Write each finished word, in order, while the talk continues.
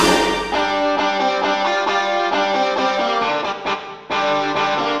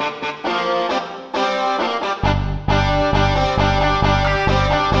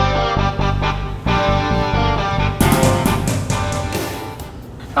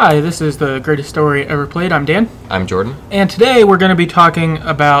Hi, this is The Greatest Story Ever Played. I'm Dan. I'm Jordan. And today we're going to be talking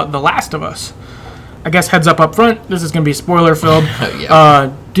about The Last of Us. I guess heads up front, this is going to be spoiler filled.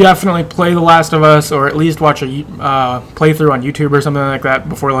 Yeah. Definitely play The Last of Us, or at least watch a playthrough on YouTube or something like that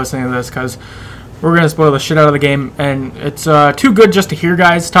before listening to this, because we're going to spoil the shit out of the game, and it's too good just to hear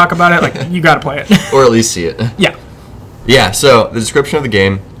guys talk about it. Like, you got to play it. Or at least see it. Yeah. Yeah, so the description of the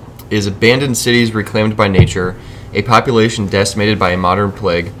game is abandoned cities reclaimed by nature, a population decimated by a modern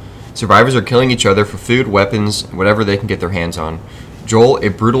plague. Survivors are killing each other for food, weapons, whatever they can get their hands on. Joel, a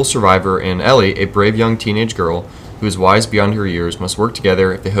brutal survivor, and Ellie, a brave young teenage girl who is wise beyond her years, must work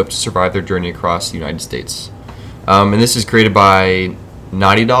together if they hope to survive their journey across the United States. And this is created by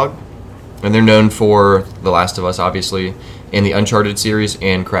Naughty Dog, and they're known for The Last of Us, obviously, and the Uncharted series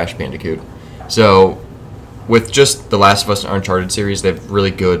and Crash Bandicoot. So, with just The Last of Us and Uncharted series, they have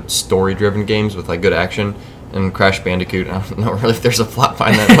really good story-driven games with like good action. And Crash Bandicoot, I don't know really if there's a plot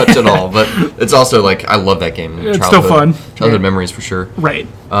behind that much at all, but it's also like, I love that game. It's still fun. Childhood memories for sure. Right.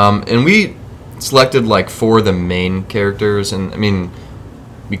 And we selected like 4 of the main characters, and I mean,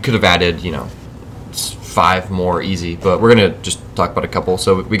 we could have added, 5 more easy, but we're going to just talk about a couple.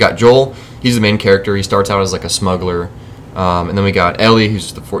 So we got Joel, he's the main character. He starts out as like a smuggler. And then we got Ellie,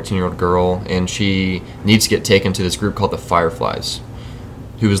 who's the 14-year-old girl, and she needs to get taken to this group called the Fireflies,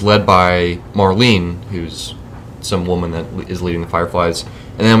 who is led by Marlene, who's some woman that is leading the Fireflies.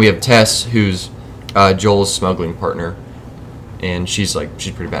 And then we have Tess, who's Joel's smuggling partner, and she's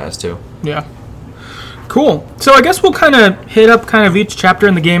pretty badass too. Yeah. Cool. So I guess we'll kind of hit up kind of each chapter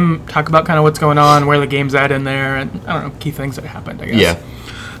in the game, talk about kind of what's going on, where the game's at in there, and I don't know, key things that happened, I guess.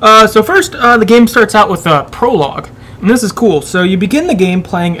 Yeah. So first, the game starts out with a prologue, and this is cool. So you begin the game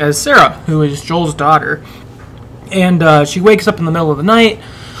playing as Sarah, who is Joel's daughter, and she wakes up in the middle of the night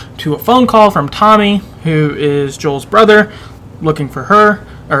to a phone call from Tommy, who is Joel's brother, looking for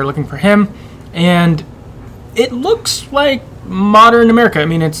him, and it looks like modern America. I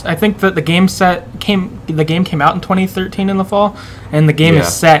mean, I think that the game came out in 2013 in the fall, and the game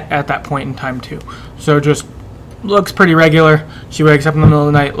is set at that point in time too. So just looks pretty regular. She wakes up in the middle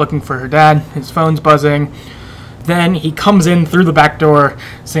of the night looking for her dad. His phone's buzzing. Then he comes in through the back door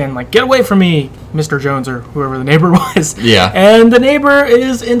saying, like, "Get away from me, Mr. Jones," or whoever the neighbor was. Yeah. And the neighbor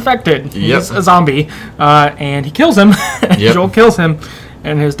is infected. He's a zombie. And he kills him. Yep. Joel kills him.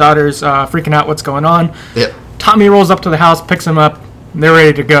 And his daughter's freaking out what's going on. Yep. Tommy rolls up to the house, picks him up. And they're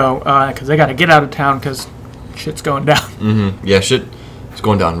ready to go because they got to get out of town because shit's going down. Mm-hmm. Yeah, shit is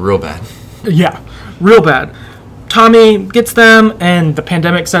going down real bad. Yeah, real bad. Tommy gets them, and the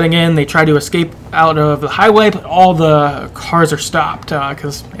pandemic's setting in. They try to escape out of the highway, but all the cars are stopped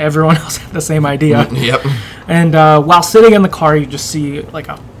because everyone else had the same idea. Yep. And while sitting in the car, you just see like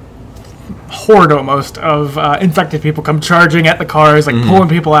a horde almost of infected people come charging at the cars, like pulling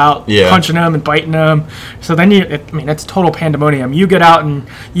people out, punching them and biting them. So then it's total pandemonium. You get out, and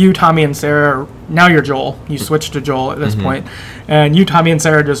you, Tommy, and Sarah, now you're Joel. You switch to Joel at this point. And you, Tommy, and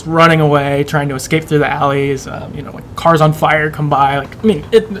Sarah are just running away, trying to escape through the alleys. Like cars on fire come by. Like,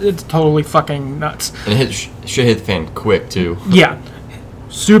 it's totally fucking nuts. And shit hit the fan quick too. Yeah.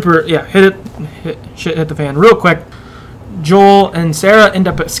 Super, shit hit the fan real quick. Joel and Sarah end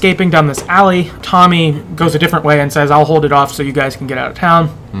up escaping down this alley. Tommy goes a different way and says, "I'll hold it off so you guys can get out of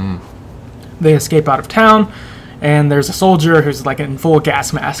town." They escape out of town, and there's a soldier who's like in full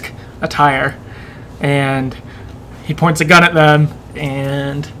gas mask attire, and he points a gun at them,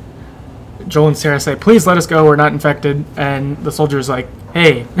 and Joel and Sarah say, "Please let us go, we're not infected." And the soldier's like,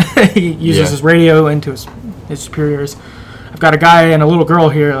 "Hey," he uses his radio into his superiors, "I've got a guy and a little girl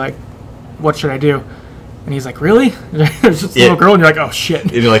here, like, what should I do?" And he's like, "Really?" There's just a little girl, and you're like, "Oh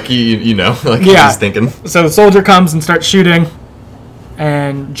shit!" You're like, he's thinking. So the soldier comes and starts shooting,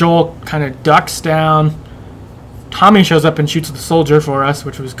 and Joel kind of ducks down. Tommy shows up and shoots the soldier for us,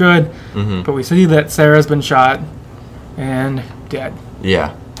 which was good. But we see that Sarah's been shot and dead.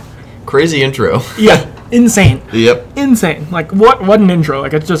 Yeah, crazy intro. Yeah, insane. Yep. Insane. Like what an intro!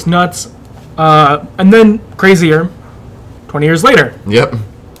 Like it's just nuts. And then crazier. 20 years later. Yep.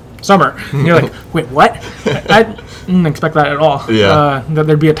 Summer. And you're like, wait, what? I didn't expect that at all. Yeah. That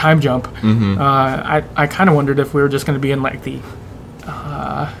there'd be a time jump. I kind of wondered if we were just going to be in like the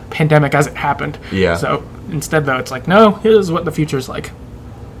pandemic as it happened. Yeah. So instead, though, it's like, no, here's what the future's like.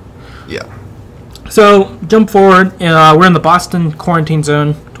 Yeah. So jump forward. We're in the Boston quarantine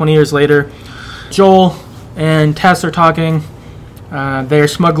zone 20 years later. Joel and Tess are talking. They're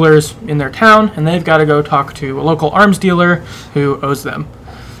smugglers in their town, and they've got to go talk to a local arms dealer who owes them.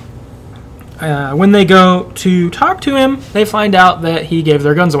 When they go to talk to him, they find out that he gave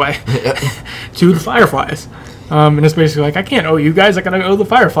their guns away to the Fireflies. And it's basically like, I can't owe you guys. I gotta owe the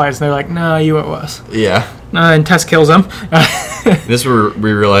Fireflies. And they're like, no, you owe us. Yeah. And Tess kills him. This where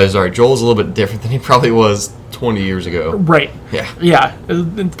we realized, all right, Joel's a little bit different than he probably was 20 years ago. Right. Yeah. Yeah.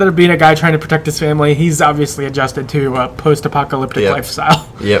 Instead of being a guy trying to protect his family, he's obviously adjusted to a post-apocalyptic lifestyle.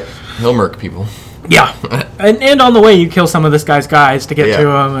 Yep. He'll murk people. Yeah. And on the way, you kill some of this guy's guys to get to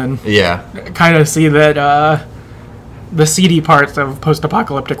him and kind of see that the seedy parts of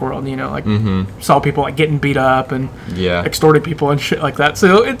post-apocalyptic world, like saw people like getting beat up and extorted people and shit like that.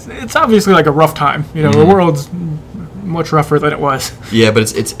 So it's obviously like a rough time. The world's much rougher than it was. Yeah,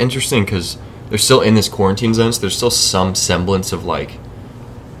 but it's interesting because they're still in this quarantine zone, so there's still some semblance of like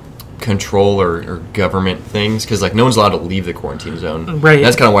control or government things, because like no one's allowed to leave the quarantine zone. Right. And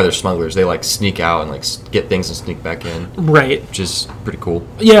that's kind of why they're smugglers. They like sneak out and like get things and sneak back in. Right. Which is pretty cool.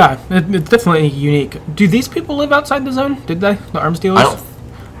 Yeah, it's definitely unique. Do these people live outside the zone? Did they? The arms dealers?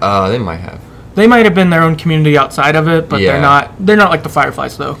 They might have. They might have been their own community outside of it, but they're not like the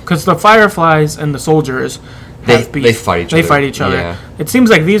Fireflies though, because the Fireflies and the soldiers have beef. They fight each other. They fight each other. Yeah. It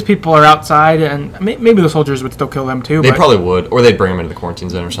seems like these people are outside, and maybe the soldiers would still kill them too. They probably would, or they'd bring them into the quarantine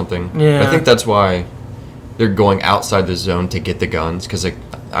zone or something. Yeah. I think that's why they're going outside the zone to get the guns, because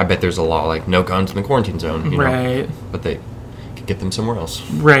I bet there's a law like no guns in the quarantine zone. Right. But they could get them somewhere else.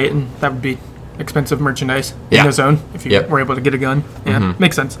 Right, and that would be expensive merchandise in the zone if you were able to get a gun. Yeah,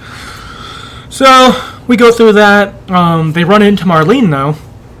 makes sense. So we go through that. They run into Marlene though,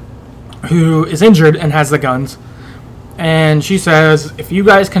 who is injured and has the guns. And she says, if you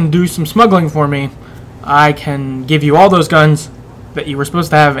guys can do some smuggling for me, I can give you all those guns that you were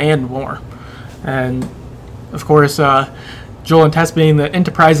supposed to have and more. And, of course, Joel and Tess being the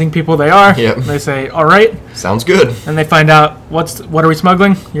enterprising people they are, they say, all right. Sounds good. And they find out, what are we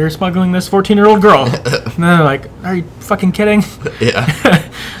smuggling? You're smuggling this 14-year-old girl. And they're like, are you fucking kidding? Yeah.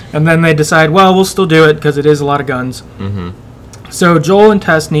 And then they decide, well, we'll still do it because it is a lot of guns. Mm-hmm. So Joel and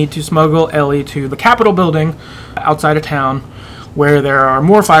Tess need to smuggle Ellie to the Capitol building outside of town, where there are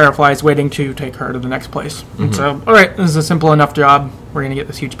more Fireflies waiting to take her to the next place. Mm-hmm. And so, all right, this is a simple enough job. We're going to get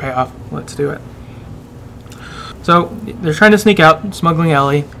this huge payoff. Let's do it. So they're trying to sneak out, smuggling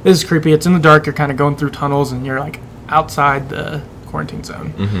Ellie. This is creepy. It's in the dark. You're kind of going through tunnels, and you're like outside the quarantine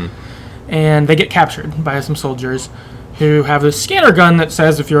zone. Mm-hmm. And they get captured by some soldiers who have a scanner gun that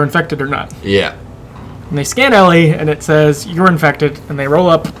says if you're infected or not. Yeah. And they scan Ellie, and it says, you're infected. And they roll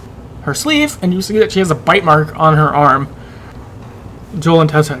up her sleeve, and you see that she has a bite mark on her arm. Joel and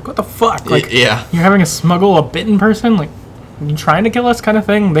Tess are like, what the fuck? Like, you're having to smuggle a bitten person? Like, are you trying to kill us kind of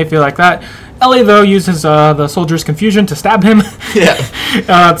thing? They feel like that. Ellie, though, uses the soldier's confusion to stab him.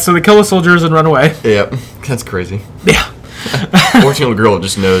 Yeah. So they kill the soldiers and run away. Yep. That's crazy. Yeah. 14-year-old girl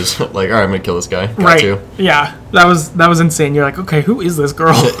just knows, like, all right, I'm going to kill this guy. Got to. Yeah. That was insane. You're like, okay, who is this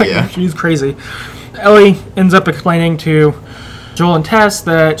girl? Like, yeah. She's crazy. Ellie ends up explaining to Joel and Tess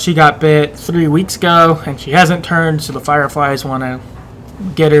that she got bit 3 weeks ago and she hasn't turned, so the Fireflies want to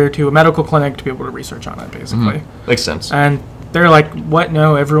get her to a medical clinic to be able to research on it, basically. Mm-hmm. Makes sense. And they're like, what?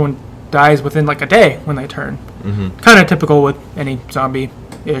 No, everyone dies within like a day when they turn. Mm-hmm. Kind of typical with any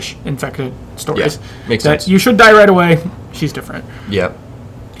zombie-ish infected stories. Yeah, makes sense. You should die right away. She's different. Yep.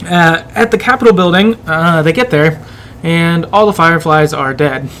 At the Capitol building, they get there, and all the Fireflies are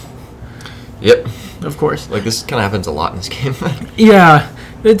dead. Yep. Of course. Like, this kind of happens a lot in this game. Yeah.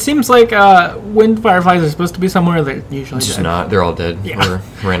 It seems like when Fireflies are supposed to be somewhere, they're usually just dead. not. They're all dead. Yeah. Or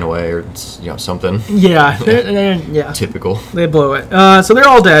ran away or, something. Yeah. Yeah. Typical. They blow it. So they're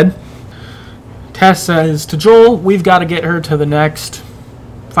all dead. Tess says to Joel, we've got to get her to the next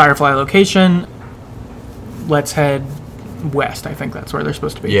Firefly location. Let's head west. I think that's where they're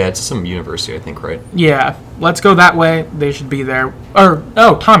supposed to be. Yeah, it's some university, I think, right? Yeah. Let's go that way. They should be there.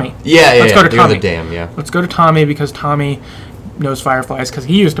 Tommy. Yeah, Let's go to Tommy. The dam, yeah. Let's go to Tommy because Tommy knows Fireflies because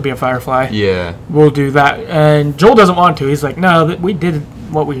he used to be a Firefly. Yeah. We'll do that. And Joel doesn't want to. He's like, no, we did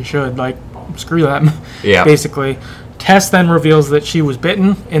what we should. Like, screw them. Yeah. Basically. Tess then reveals that she was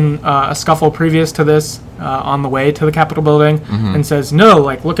bitten in a scuffle previous to this on the way to the Capitol building and says, no,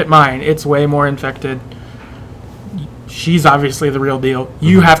 like, look at mine. It's way more infected. She's obviously the real deal.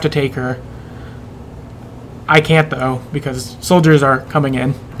 You have to take her. I can't, though, because soldiers are coming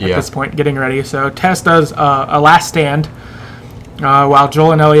in at this point, getting ready. So Tess does a last stand while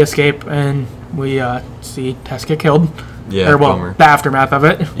Joel and Ellie escape, and we see Tess get killed. Yeah, bummer. The aftermath of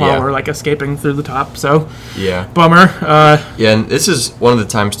it while we're, like, escaping through the top. So, yeah. Bummer. Yeah, and this is one of the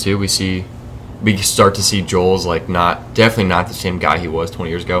times, too, we start to see Joel's, like, definitely not the same guy he was 20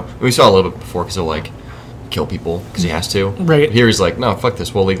 years ago. We saw a little bit before because he'll, like, kill people because he has to. Right. Here he's like, no, fuck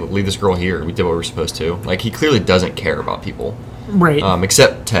this. We'll leave this girl here. We did what we were supposed to. Like, he clearly doesn't care about people. Right.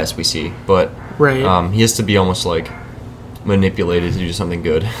 Except Tess, we see. But Right. He has to be almost like manipulated to do something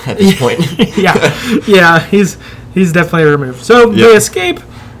good at this point. yeah, he's definitely removed. So they escape.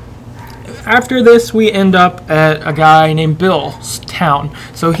 After this, we end up at a guy named Bill's town.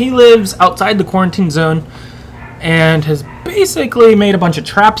 So he lives outside the quarantine zone and has basically made a bunch of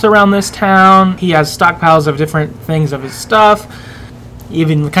traps around this town. He has stockpiles of different things of his stuff. He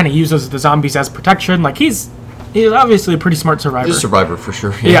even kind of uses the zombies as protection. Like, he's obviously a pretty smart survivor. He's a survivor for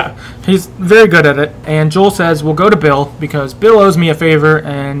sure. Yeah, he's very good at it. And Joel says, we'll go to Bill because Bill owes me a favor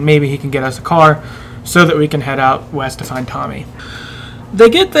and maybe he can get us a car so that we can head out west to find Tommy. They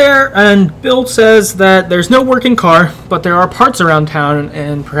get there, and Bill says that there's no working car, but there are parts around town,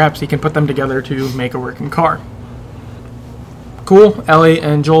 and perhaps he can put them together to make a working car. Cool. Ellie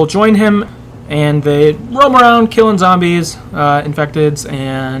and Joel join him, and they roam around killing zombies, infecteds,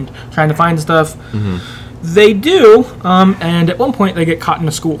 and trying to find stuff. They do, and at one point they get caught in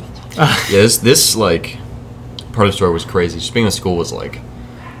a school. This like part of the story was crazy. Just being in school was like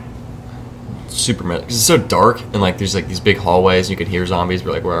super because it's so dark and like there's like these big hallways and you can hear zombies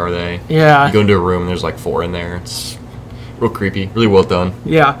but like where are they? Yeah. You go into a room and there's like 4 in there. It's real creepy, really well done.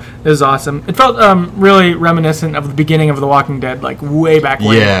 Yeah, it was awesome. It felt really reminiscent of the beginning of The Walking Dead, like way back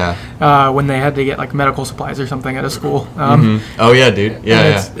when. When they had to get like medical supplies or something at a school. Oh yeah, dude.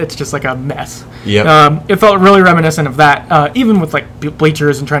 It's just like a mess. Yeah. It felt really reminiscent of that, even with like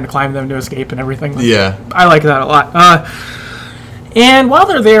bleachers and trying to climb them to escape and everything. I like that a lot. And while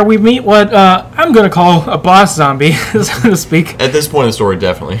they're there, we meet what I'm going to call a boss zombie, so to speak. At this point in the story,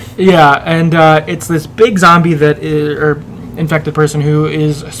 definitely. Yeah, and it's this big zombie or infected person who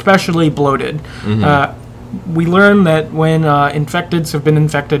is especially bloated. We learn that when infecteds have been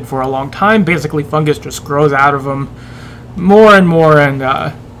infected for a long time, basically fungus just grows out of them more and more, and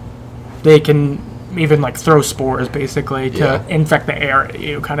they can even like throw spores basically to infect the air at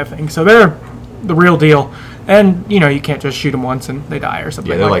you, kind of thing. So they're the real deal. And, you can't just shoot them once and they die or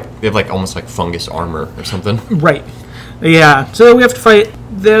something. Yeah, they have like almost like fungus armor or something. Right. Yeah, so we have to fight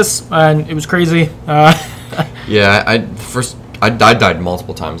this, and it was crazy. I died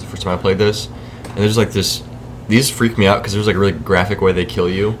multiple times the first time I played this. And there's like these freak me out because there's like a really graphic way they kill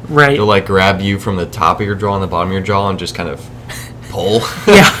you. Right. They'll like grab you from the top of your jaw and the bottom of your jaw and just kind of pull.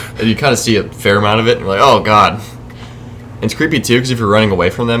 Yeah. And you kind of see a fair amount of it and you're like, oh god. And it's creepy too because if you're running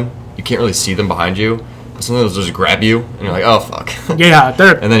away from them, you can't really see them behind you. Sometimes they'll just grab you, and you're like, "Oh fuck!" Yeah,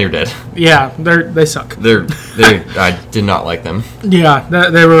 and then you're dead. Yeah, they suck. I did not like them. Yeah,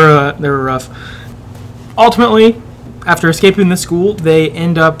 they were rough. Ultimately, after escaping the school, they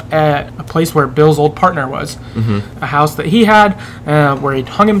end up at a place where Bill's old partner was, a house that he had, where he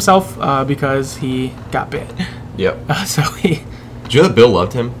hung himself because he got bit. Yep. Did you know that Bill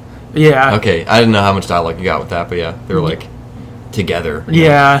loved him? Yeah. Okay, I didn't know how much dialogue you got with that, but yeah, they were like together.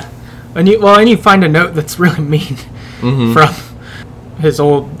 Yeah. And you find a note that's really mean from his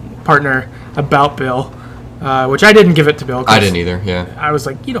old partner about Bill, which I didn't give it to Bill. I didn't either, yeah. I was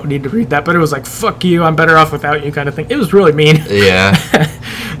like, you don't need to read that, but it was like, fuck you, I'm better off without you kind of thing. It was really mean. Yeah.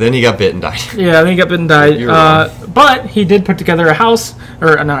 Then he got bit and died. Yeah, then he got bit and died. But he did put together a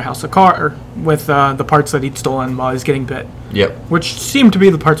car with the parts that he'd stolen while he was getting bit. Yep. Which seemed to be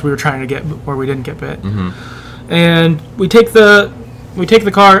the parts we were trying to get where we didn't get bit. And we take the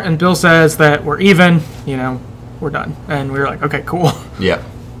car, and Bill says that we're even, we're done. And we were like, okay, cool. Yeah.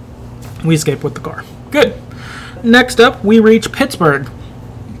 We escape with the car. Good. Next up, we reach Pittsburgh.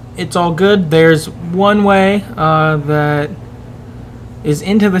 It's all good. There's one way that is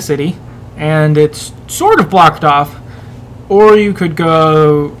into the city, and it's sort of blocked off. Or you could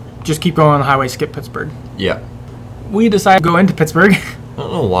just keep going on the highway, skip Pittsburgh. Yeah. We decided to go into Pittsburgh. I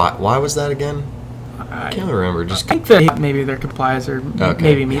don't know why. Why was that again? I can't remember. I think that maybe there could apply or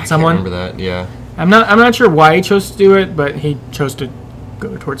maybe meet someone. I can't remember that. Yeah. I'm not sure why he chose to do it, but he chose to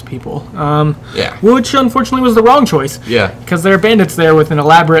go towards people. Yeah. Which unfortunately was the wrong choice. Yeah. Because there are bandits there with an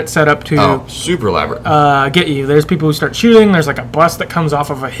elaborate setup to super elaborate. Get you. There's people who start shooting. There's like a bus that comes off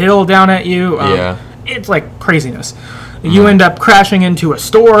of a hill down at you. It's like craziness. You end up crashing into a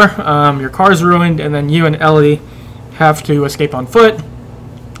store. Your car's ruined, and then you and Ellie have to escape on foot.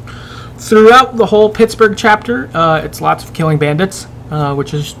 Throughout the whole Pittsburgh chapter, it's lots of killing bandits,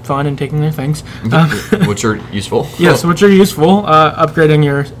 which is fun, and taking their things. Which are useful. Yes, which are useful. Upgrading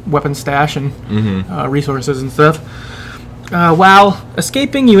your weapon stash and resources and stuff. While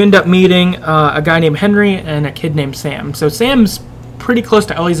escaping, you end up meeting a guy named Henry and a kid named Sam. So Sam's pretty close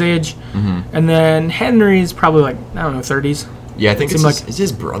to Ellie's age, and then Henry's probably like, I don't know, 30s. Yeah, I think it's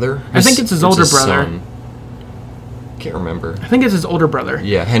his brother. I think it's his older brother. Son. Can't remember. I think it's his older brother.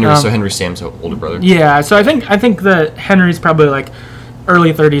 Yeah, Henry. So Henry Sam's older brother. Yeah, so I think that Henry's probably like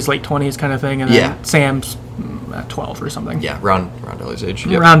early 30s, late 20s kind of thing, and then Yeah. Sam's at 12 or something. Yeah, around Ellie's age.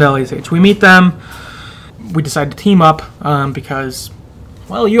 Yep. Around Ellie's age. We meet them. We decide to team up because,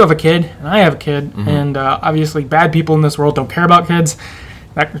 well, you have a kid and I have a kid, and obviously bad people in this world don't care about kids.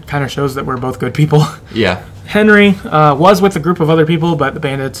 That kind of shows that we're both good people. Yeah, Henry was with a group of other people, but the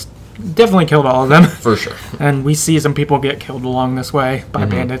bandits definitely killed all of them. for sure. And we see some people get killed along this way by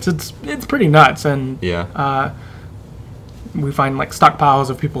bandits. It's pretty nuts, and Yeah. we find like stockpiles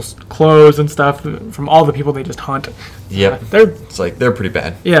of people's clothes and stuff from all the people they just hunt. Yep. They're They're pretty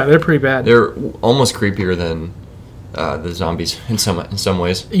bad. pretty bad. They're almost creepier than the zombies in some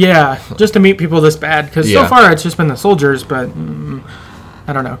ways. Yeah, just to meet people this bad, because so Yeah. far it's just been the soldiers, but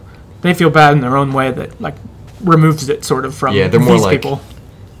I don't know. They feel bad in their own way that like removes it sort of from Yeah, they're more these like people.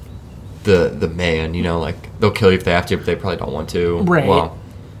 the man, like they'll kill you if they have to, but they probably don't want to. Right. Well,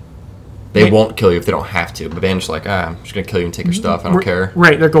 they won't kill you if they don't have to, but bandits are like, I'm just gonna kill you and take your stuff. I don't care.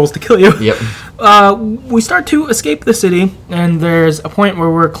 Right, their goal is to kill you. Yep. We start to escape the city, and there's a point where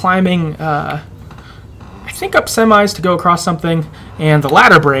we're climbing, I think up semis to go across something, and the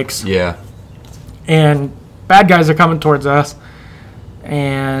ladder breaks, Yeah. and bad guys are coming towards us,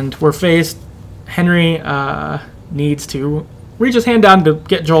 and we're faced. Henry needs to reach his hand down to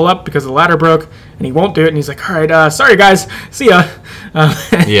get Joel up because the ladder broke, and he won't do it, and he's like, all right, sorry guys, see ya.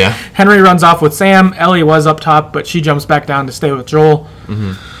 Yeah. Henry runs off with Sam. Ellie was up top, but she jumps back down to stay with Joel.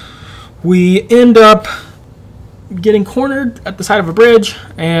 We end up getting cornered at the side of a bridge,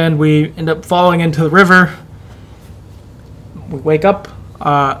 and we end up falling into the river. We wake up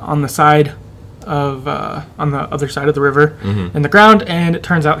on the side of on the other side of the river in the ground, and it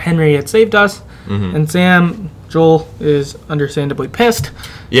turns out Henry had saved us. And Joel is understandably pissed.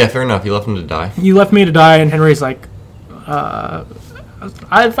 Yeah, fair enough. You left him to die. You left me to die, and Henry's like,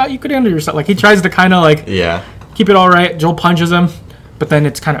 I thought you could handle yourself. Like, he tries to kind of like Yeah. keep it all right. Joel punches him, but then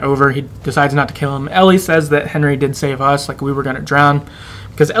it's kind of over. He decides not to kill him. Ellie says that Henry did save us, like we were going to drown,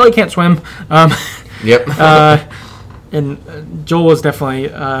 because Ellie can't swim. Yep. And Joel was definitely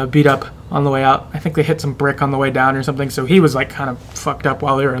beat up on the way out. I think they hit some brick on the way down or something, so he was like kind of fucked up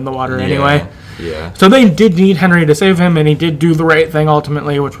while they were in the water anyway. Yeah. So they did need Henry to save him, and he did do the right thing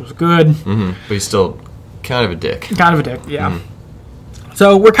ultimately, which was good. But he's still kind of a dick. Kind of a dick, yeah.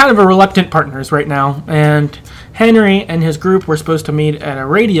 So we're kind of a reluctant partners right now, and Henry and his group were supposed to meet at a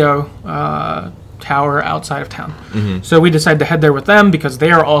radio tower outside of town. So we decided to head there with them because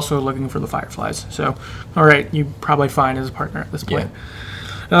they are also looking for the Fireflies. So, all right, you probably fine as a partner at this point.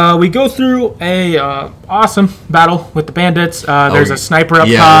 We go through a awesome battle with the bandits. There's a sniper up top.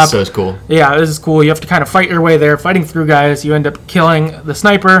 Yeah, this is cool. Yeah, this is cool. You have to kind of fight your way there, fighting through guys. You end up killing the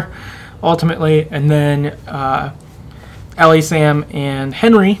sniper, ultimately, and then Ellie, Sam, and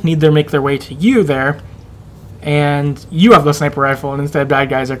Henry need to make their way to you there, and you have the sniper rifle, and instead bad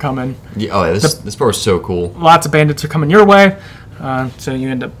guys are coming. Yeah, this part was so cool. Lots of bandits are coming your way, so you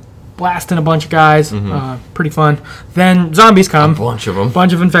end up blasting a bunch of guys. Pretty fun. Then zombies come. A bunch of them.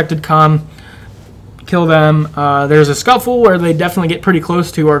 Bunch of infected come. Kill them. There's a scuffle where they definitely get pretty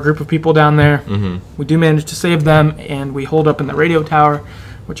close to our group of people down there. We do manage to save them, and we hold up in the radio tower,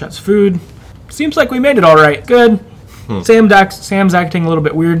 which has food. Seems like we made it all right. Good. Sam's acting a little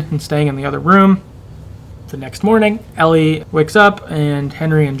bit weird and staying in the other room. The next morning, Ellie wakes up, and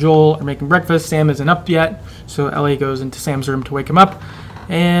Henry and Joel are making breakfast. Sam isn't up yet, so Ellie goes into Sam's room to wake him up,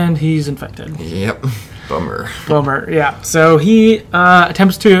 and he's infected. Yep. Bummer. Yeah. So he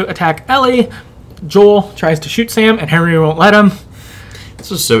attempts to attack Ellie. Joel tries to shoot Sam, and Henry won't let him.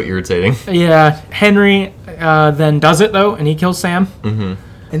 This was so irritating. Yeah. Henry then does it, though, and he kills Sam.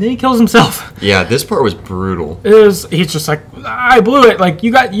 And then he kills himself. Yeah, this part was brutal. He's just like, I blew it. Like,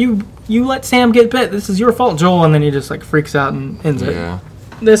 you let Sam get bit. This is your fault, Joel. And then he just like freaks out and ends it. Yeah.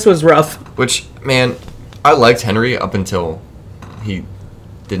 This was rough. Which, man, I liked Henry up until he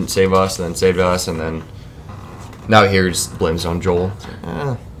didn't save us, and then saved us, and then now here he just blames it on Joel. It's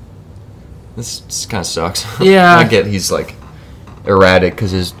like, this kind of sucks. Yeah. I get he's like erratic because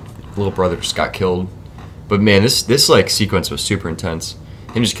his little brother just got killed, but man, this like sequence was super intense.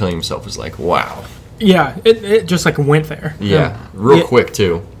 Him just killing himself was like, wow. Yeah, it just like went there. Yeah, real quick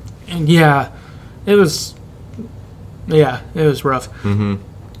too. Yeah, it was rough.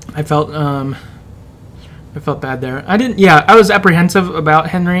 I felt bad there. I was apprehensive about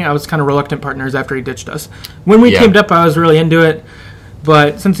Henry. I was kind of reluctant partners after he ditched us. When we teamed up, I was really into it.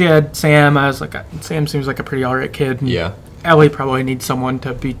 But since he had Sam, I was like, Sam seems like a pretty alright kid. Yeah. Ellie probably needs someone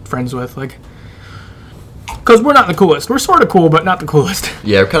to be friends with, like, because we're not the coolest. We're sort of cool, but not the coolest.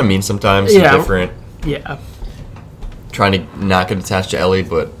 Yeah, we're kind of mean sometimes. Yeah. Different. Yeah. Trying to not get attached to Ellie,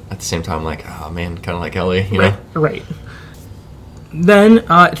 but at the same time, like, oh man, kind of like Ellie, you know? Right. Then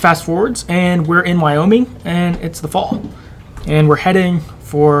it fast forwards, and we're in Wyoming, and it's the fall. And we're heading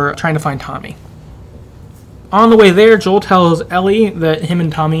for trying to find Tommy. On the way there, Joel tells Ellie that him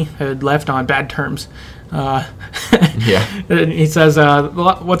and Tommy had left on bad terms. Yeah. He says,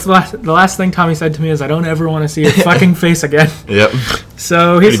 "What's the last thing Tommy said to me is I don't ever want to see your fucking face again." Yep.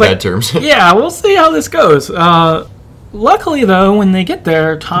 So he's Pretty like, bad terms. "Yeah, we'll see how this goes." Luckily, though, when they get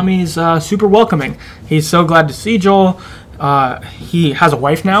there, Tommy's super welcoming. He's so glad to see Joel. He has a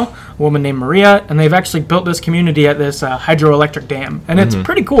wife now, a woman named Maria, and they've actually built this community at this hydroelectric dam, and it's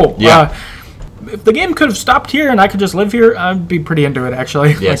pretty cool. Yeah. If the game could have stopped here and I could just live here, I'd be pretty into it,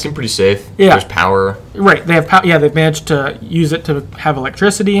 actually. Yeah, it seemed pretty safe. Yeah. There's power. Right, they have they've managed to use it to have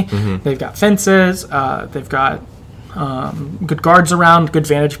electricity. They've got fences. They've got good guards around, good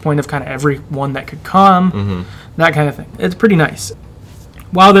vantage point of kind of everyone that could come, that kind of thing. It's pretty nice.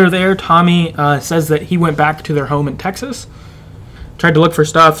 While they're there, Tommy says that he went back to their home in Texas, tried to look for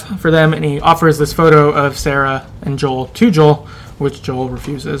stuff for them, and he offers this photo of Sarah and Joel to Joel, which Joel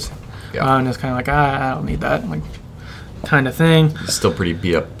refuses. Yeah. And it's kind of like, I don't need that, like, kind of thing. He's still pretty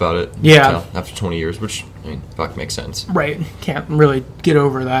beat up about it. Yeah. After 20 years, which, I mean, fuck, makes sense. Right. Can't really get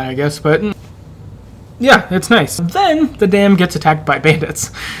over that, I guess, but yeah, it's nice. Then the dam gets attacked by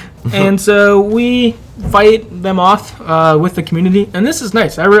bandits. And so we fight them off with the community. And this is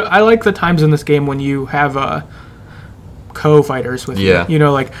nice. I like the times in this game when you have co-fighters with you. You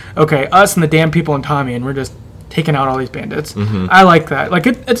know, like, okay, us and the damn people and Tommy, and we're just taking out all these bandits. I like that. Like,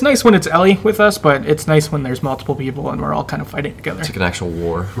 it's nice when it's Ellie with us, but it's nice when there's multiple people and we're all kind of fighting together. It's like an actual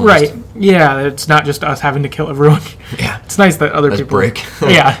war. Right. Yeah, it's not just us having to kill everyone. Yeah. It's nice that other Nice people break.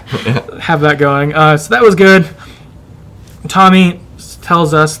 have that going. So that was good. Tommy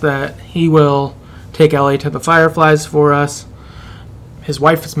tells us that he will take Ellie to the Fireflies for us. His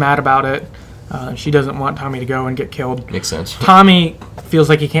wife is mad about it. She doesn't want Tommy to go and get killed. Makes sense. Tommy feels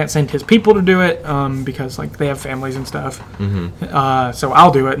like he can't send his people to do it because like they have families and stuff. So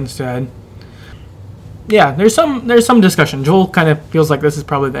I'll do it instead. Yeah, there's some discussion. Joel kind of feels like this is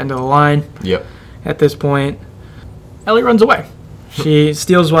probably the end of the line. Yep. At this point, Ellie runs away. She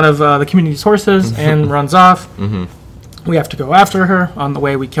steals one of the community's horses and runs off. We have to go after her. On the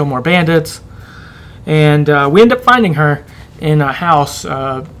way, we kill more bandits. And we end up finding her in a house,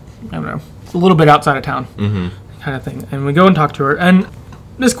 I don't know, a little bit outside of town, kind of thing. And we go and talk to her. And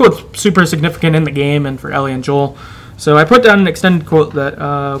this quote's super significant in the game and for Ellie and Joel. So I put down an extended quote that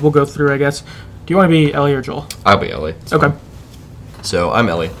we'll go through, I guess. Do you want to be Ellie or Joel? I'll be Ellie. It's okay. fine. So I'm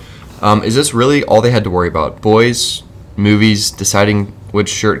Ellie. Is this really all they had to worry about? Boys, movies, deciding which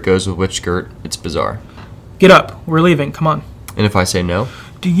shirt goes with which skirt? It's bizarre. Get up. We're leaving. Come on. And if I say no?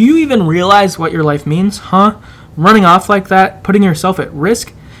 Do you even realize what your life means, huh? Running off like that, putting yourself at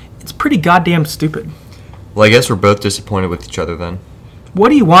risk? It's pretty goddamn stupid. Well, I guess we're both disappointed with each other then. What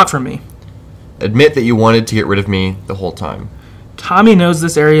do you want from me? Admit that you wanted to get rid of me the whole time. Tommy knows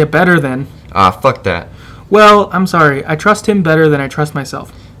this area better than... Fuck that. Well, I'm sorry. I trust him better than I trust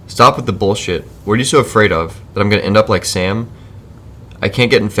myself. Stop with the bullshit. What are you so afraid of? That I'm going to end up like Sam? I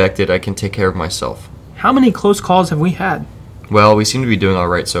can't get infected. I can take care of myself. How many close calls have we had? Well, we seem to be doing all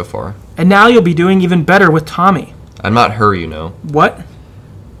right so far. And now you'll be doing even better with Tommy. I'm not her, you know. What?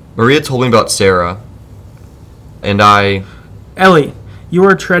 Maria told me about Sarah. And Ellie, you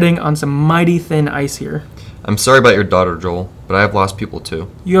are treading on some mighty thin ice here. I'm sorry about your daughter, Joel, but I have lost people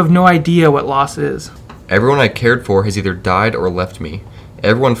too. You have no idea what loss is. Everyone I cared for has either died or left me.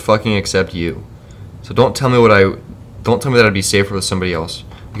 Everyone fucking except you. So don't tell me that I'd be safer with somebody else.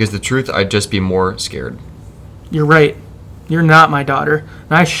 Because the truth, I'd just be more scared. You're right. You're not my daughter.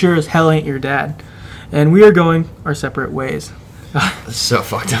 And I sure as hell ain't your dad. And we are going our separate ways. That's so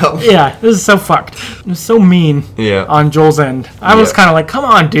fucked up. Yeah, this is so fucked. It's so mean on Joel's end. I was kind of like, come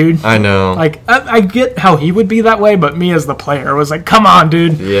on, dude. I know. Like, I get how he would be that way, but me as the player was like, come on,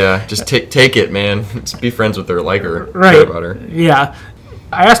 dude. Yeah, just take it, man. Just be friends with her, like her, right. care about her. Yeah.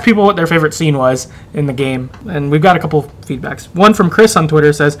 I asked people what their favorite scene was in the game, and we've got a couple feedbacks. One from Chris on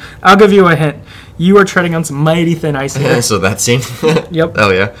Twitter says, I'll give you a hint. You are treading on some mighty thin ice here. So that scene? Yep.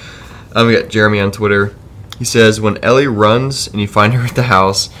 Oh, yeah. We got Jeremy on Twitter. He says, when Ellie runs and you find her at the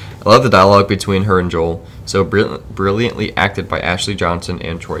house, I love the dialogue between her and Joel. So brilliantly acted by Ashley Johnson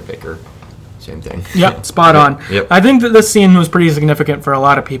and Troy Baker. Same thing. Yep, spot on. Yep. I think that this scene was pretty significant for a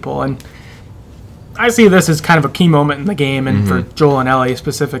lot of people, and I see this as kind of a key moment in the game, and for Joel and Ellie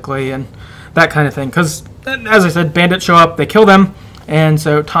specifically, and that kind of thing. Because, as I said, bandits show up, they kill them, and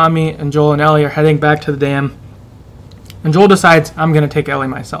so Tommy and Joel and Ellie are heading back to the dam. And Joel decides, I'm going to take Ellie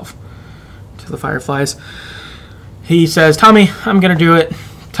myself to the Fireflies. He says, Tommy, I'm going to do it.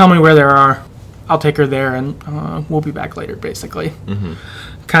 Tell me where they are. I'll take her there, and we'll be back later, basically.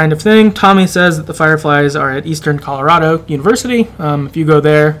 Kind of thing. Tommy says that the Fireflies are at Eastern Colorado University. If you go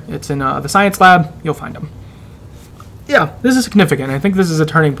there, it's in the science lab. You'll find them. Yeah, this is significant. I think this is a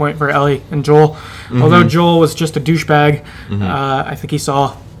turning point for Ellie and Joel. Although Joel was just a douchebag, I think he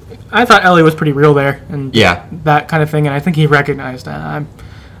saw... I thought Ellie was pretty real there, and that kind of thing, and I think he recognized, I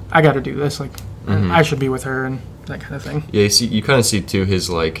got to do this. Like, I should be with her, and that kind of thing. Yeah, you kind of see, too, his,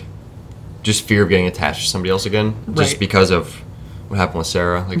 like, just fear of getting attached to somebody else again, just because of what happened with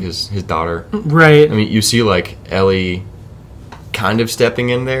Sarah, like his daughter. Right. I mean, you see, like, Ellie kind of stepping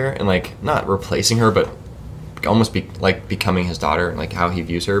in there and, like, not replacing her, but almost becoming his daughter, and, like, how he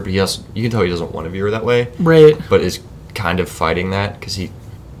views her. But you can tell he doesn't want to view her that way. Right. But is kind of fighting that because he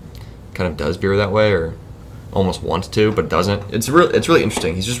kind of does view her that way, or almost wants to, but doesn't. It's really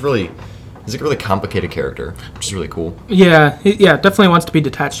interesting. He's like a really complicated character, which is really cool. Yeah, definitely wants to be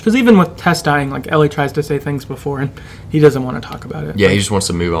detached. Because even with Tess dying, like, Ellie tries to say things before, and he doesn't want to talk about it. Yeah, he just wants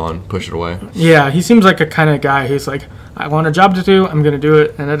to move on, push it away. Yeah, he seems like a kind of guy who's like, I want a job to do, I'm going to do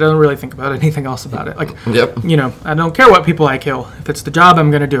it, and I don't really think about anything else about it. Like, I don't care what people I kill. If it's the job, I'm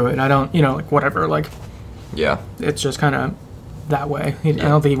going to do it. I don't, like, whatever. Like, it's just kind of that way. I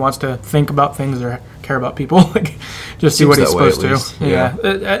don't think he wants to think about things or care about people. Like, just see what he's supposed to.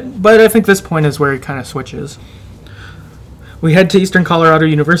 Yeah. But I think this point is where he kind of switches. We head to Eastern Colorado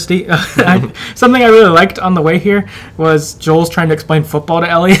University. Something I really liked on the way here was Joel's trying to explain football to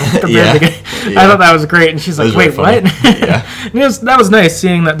Ellie at the very beginning. I thought that was great, and she's like, "Wait, what?" That was nice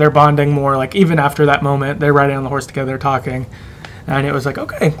seeing that they're bonding more. Like, even after that moment, they're riding on the horse together, talking, and it was like,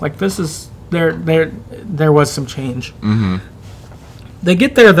 okay, like, this is there was some change. They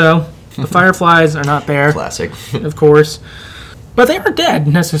get there, though. The Fireflies are not there. Classic. Of course. But they aren't dead,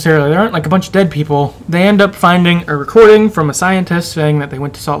 necessarily. They aren't like a bunch of dead people. They end up finding a recording from a scientist saying that they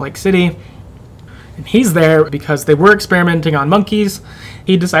went to Salt Lake City. And he's there because they were experimenting on monkeys.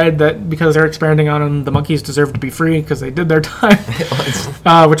 He decided that because they're experimenting on them, the monkeys deserve to be free because they did their time.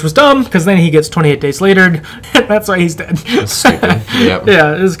 Which was dumb, because then he gets 28 days later. That's why he's dead. That's stupid. Yep.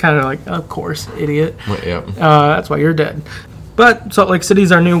 Yeah, it was kind of like, of course, idiot. Yep. That's why you're dead. But Salt Lake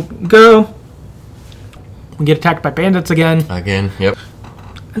City's our new go. We get attacked by bandits again. Yep.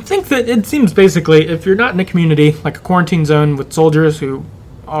 I think that it seems basically, if you're not in a community, like a quarantine zone with soldiers who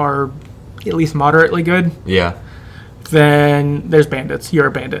are at least moderately good, then there's bandits. You're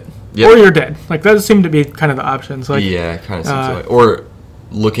a bandit. Yep. Or you're dead. Like, those seem to be kind of the options. Like, yeah, kind of seems like. Or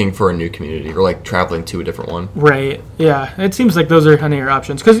looking for a new community, or, like, traveling to a different one. Right, yeah. It seems like those are kind of your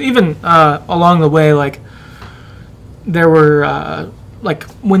options. Because even along the way, like, there were, like,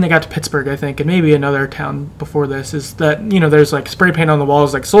 when they got to Pittsburgh, I think, and maybe another town before this, is that, there's, like, spray paint on the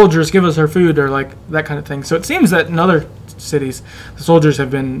walls, like, soldiers, give us our food, or, like, that kind of thing. So it seems that in other cities, the soldiers have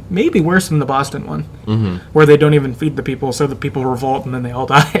been maybe worse than the Boston one, where they don't even feed the people, so the people revolt, and then they all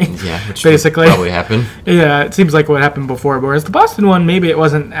die. Yeah, which basically probably happened. Yeah, it seems like what happened before, whereas the Boston one, maybe it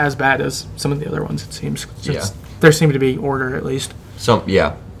wasn't as bad as some of the other ones, it seems. There seemed to be order, at least. Some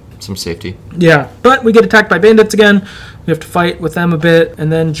safety. Yeah, but we get attacked by bandits again. We have to fight with them a bit,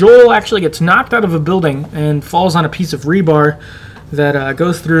 and then Joel actually gets knocked out of a building and falls on a piece of rebar that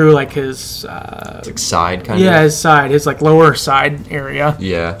goes through, like, his... it's like side, kind of? Yeah, his side, his, like, lower side area.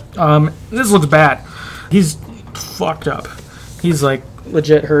 Yeah. This looks bad. He's fucked up. He's, like,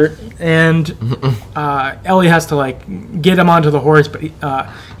 legit hurt, and Ellie has to, like, get him onto the horse, but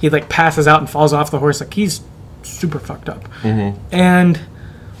he like, passes out and falls off the horse. Like, he's super fucked up. And...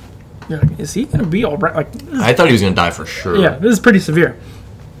 you're like, is he going to be all right? Like, I thought he was going to die for sure. Yeah, this is pretty severe.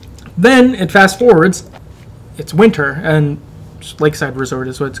 Then it fast forwards. It's winter, and Lakeside Resort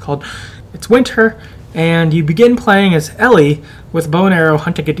is what it's called. It's winter, and you begin playing as Ellie with bow and arrow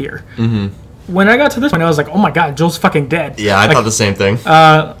hunting a deer. When I got to this point, I was like, oh my god, Joel's fucking dead. Yeah, I thought the same thing.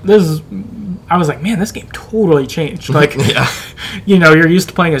 I was like, man, this game totally changed. Like, you're used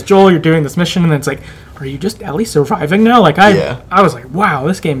to playing as Joel, you're doing this mission, and then it's like, are you just Ellie surviving now? Like, I was like, wow,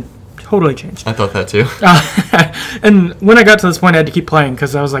 this game totally changed. I thought that too. And when I got to this point, I had to keep playing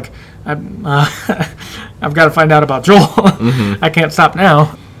because I was like, I've got to find out about Joel. I can't stop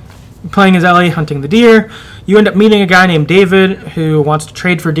now. Playing as Ellie, hunting the deer. You end up meeting a guy named David who wants to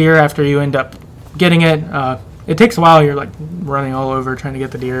trade for deer after you end up getting it. It takes a while. You're like running all over trying to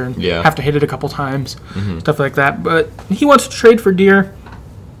get the deer and have to hit it a couple times, stuff like that. But he wants to trade for deer.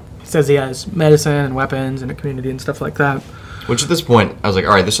 He says he has medicine and weapons and a community and stuff like that. Which at this point, I was like,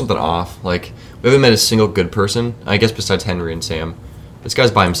 all right, there's something off. Like, we haven't met a single good person, I guess, besides Henry and Sam. This guy's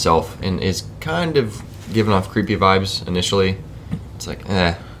by himself and is kind of giving off creepy vibes initially. It's like,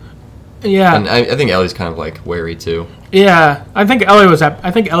 Yeah. And I think Ellie's kind of like wary too. Yeah, I think Ellie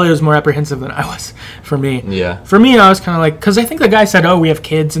was more apprehensive than I was. For me, Yeah. For me, I was kind of like, because I think the guy said, "Oh, we have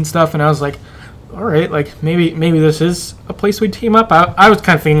kids and stuff," and I was like, "All right, like maybe this is a place we'd team up." I was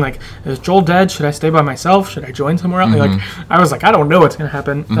kind of thinking like, "Is Joel dead? Should I stay by myself? Should I join somewhere else?" Like, I was like, "I don't know what's gonna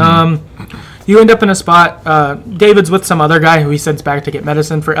happen." You end up in a spot. David's with some other guy who he sends back to get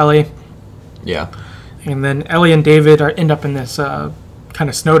medicine for Ellie, Yeah. and then Ellie and David end up in this kind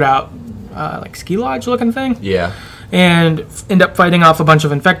of snowed out like ski lodge looking thing. Yeah. And end up fighting off a bunch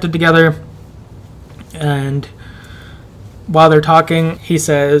of infected together. And while they're talking, he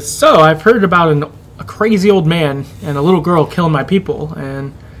says, "So, I've heard about a crazy old man and a little girl killing my people,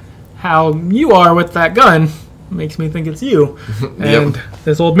 and how you are with that gun makes me think it's you." And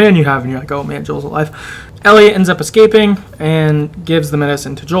this old man you have, and you're like, "Oh man, Joel's alive." Ellie ends up escaping and gives the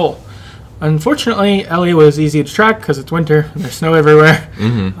medicine to Joel. Unfortunately, Ellie was easy to track because it's winter and there's snow everywhere,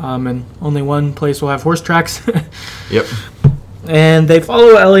 and only one place will have horse tracks. Yep. And they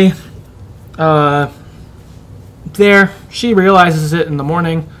follow Ellie. There, she realizes it in the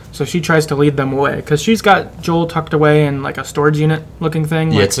morning, so she tries to lead them away because she's got Joel tucked away in like a storage unit looking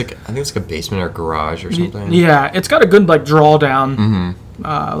thing. Yeah, it's like I think it's like a basement or garage or something. Yeah, it's got a good like draw down,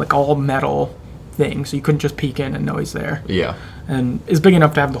 like all metal thing, so you couldn't just peek in and know he's there. Yeah. And is big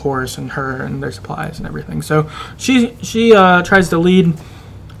enough to have the horse and her and their supplies and everything. So she tries to lead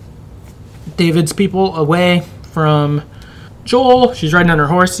David's people away from Joel. She's riding on her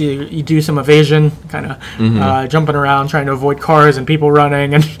horse. You do some evasion, kind of jumping around, trying to avoid cars and people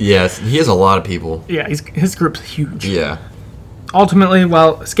running. And Yes, he has a lot of people. yeah, his group's huge. Yeah. Ultimately,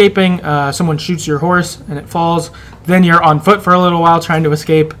 while escaping, someone shoots your horse and it falls. Then you're on foot for a little while trying to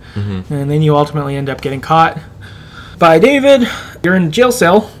escape, and then you ultimately end up getting caught by David. You're in a jail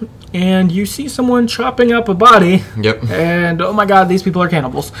cell, and you see someone chopping up a body. Yep. And oh my god, these people are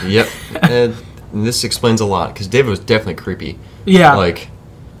cannibals. Yep. And this explains a lot because David was definitely creepy. Yeah. Like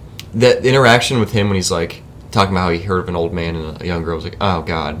that interaction with him when he's like talking about how he heard of an old man and a young girl. I was like, oh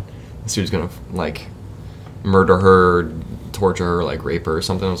god, this dude's gonna like murder her, torture her, like rape her or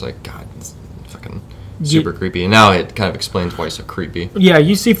something. I was like, god, it's fucking super creepy. And now it kind of explains why he's so creepy. Yeah,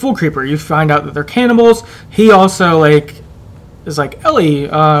 you see Fool Creeper. You find out that they're cannibals. He also like is like, Ellie,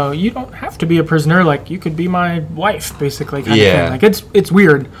 you don't have to be a prisoner. Like, you could be my wife, basically. Kind of thing. Like, it's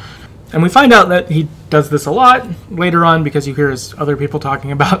weird. And we find out that he does this a lot later on because you hear his other people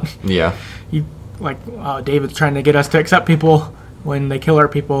talking about. Yeah. David's trying to get us to accept people when they kill our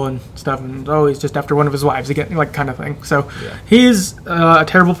people and stuff, and he's just after one of his wives again, like kind of thing. So he's a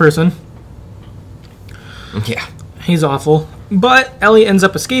terrible person. Yeah. He's awful. But Ellie ends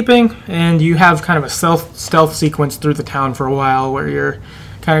up escaping, and you have kind of a stealth sequence through the town for a while where you're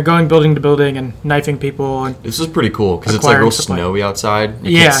kind of going building to building and knifing people. And this is pretty cool because it's like real snowy outside.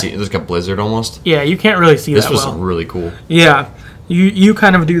 You can't see, it's like a blizzard almost. Yeah, you can't really see this that well. This was really cool. Yeah. You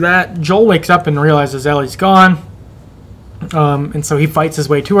kind of do that. Joel wakes up and realizes Ellie's gone. And so he fights his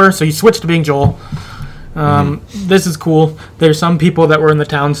way to her. So you switch to being Joel. This is cool. There's some people that were in the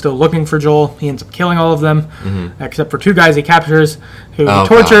town still looking for Joel. He ends up killing all of them, except for two guys he captures, who he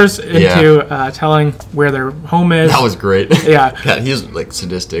tortures into telling where their home is. That was great. Yeah. God, he's like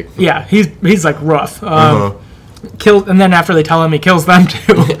sadistic. Yeah, he's like rough. And then after they tell him, he kills them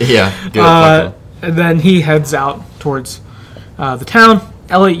too. Yeah. Good. And then he heads out towards the town.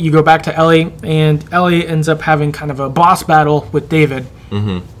 You go back to Ellie, and Ellie ends up having kind of a boss battle with David.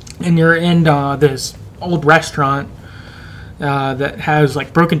 And you're in this old restaurant that has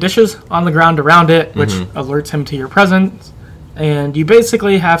like broken dishes on the ground around it, which alerts him to your presence. And you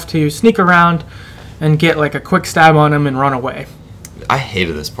basically have to sneak around and get like a quick stab on him and run away. I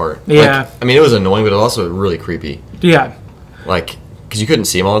hated this part. Yeah. Like, I mean, it was annoying, but it was also really creepy. Yeah. Like, because you couldn't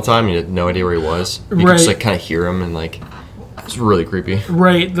see him all the time. You had no idea where he was. You could just like kind of hear him, and like, it was really creepy.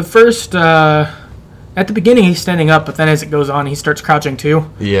 Right. The first... at the beginning, he's standing up, but then as it goes on, he starts crouching too.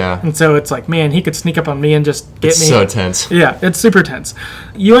 Yeah. And so it's like, man, he could sneak up on me and just get me. It's so tense. Yeah, it's super tense.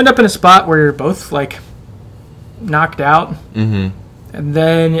 You end up in a spot where you're both, like, knocked out. And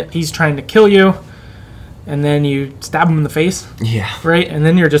then he's trying to kill you. And then you stab him in the face. Yeah. Right? And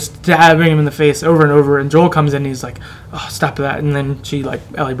then you're just stabbing him in the face over and over. And Joel comes in and he's like, oh, stop that. And then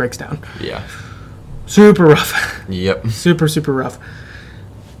Ellie breaks down. Yeah. Super rough. Yep. Super, super rough.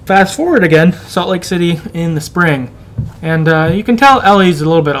 Fast forward again, Salt Lake City in the spring, and you can tell Ellie's a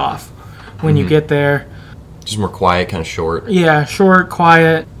little bit off when you get there. Just more quiet, kind of short. Yeah, short,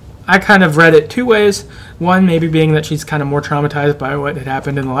 quiet. I kind of read it two ways. One, maybe being that she's kind of more traumatized by what had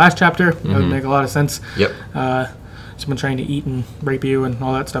happened in the last chapter. That would make a lot of sense. Yep. Someone trying to eat and rape you and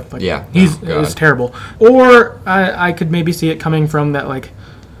all that stuff. Like, yeah. It was terrible. Or I could maybe see it coming from that, like,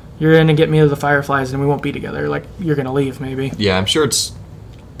 you're going to get me to the Fireflies and we won't be together. Like, you're going to leave, maybe. Yeah, I'm sure it's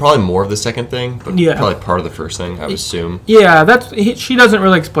probably more of the second thing, but Yeah. probably part of the first thing, I would assume. Yeah, she doesn't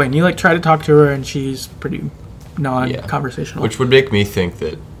really explain. You, like, try to talk to her, and she's pretty non-conversational. Which would make me think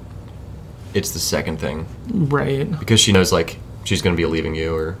that it's the second thing. Right. Because she knows, like, she's going to be leaving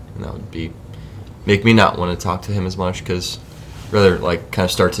you, and that would make me not want to talk to him as much, because rather, like, kind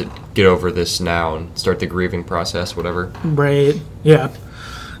of start to get over this now and start the grieving process, whatever. Right, yeah.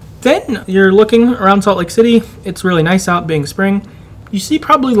 Then you're looking around Salt Lake City. It's really nice out, being spring. You see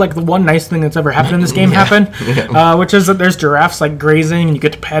probably, like, the one nice thing that's ever happened in this game happen, which is that there's giraffes, like, grazing, and you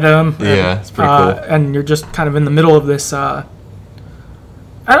get to pet them. Yeah, it's pretty cool. And you're just kind of in the middle of this,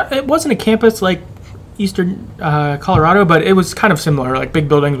 it wasn't a campus like eastern Colorado, but it was kind of similar, like big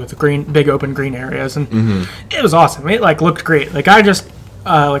buildings with big open green areas, and it was awesome. It, like, looked great. Like, I just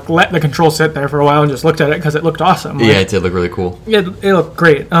let the control sit there for a while and just looked at it because it looked awesome. Like, yeah, it did look really cool. It looked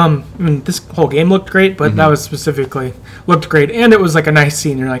great. I mean, this whole game looked great, but that was specifically looked great, and it was like a nice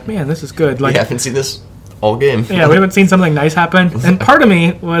scene. You're like, man, this is good. Like, I haven't seen this all game. Yeah, we haven't seen something nice happen, and part of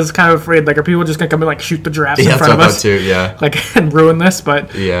me was kind of afraid, like, are people just gonna come and, like, shoot the giraffes in front of us, too, yeah, like, and ruin this?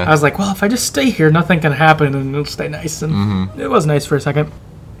 But yeah, I was like, well, if I just stay here, nothing can happen, and it'll stay nice, and it was nice for a second.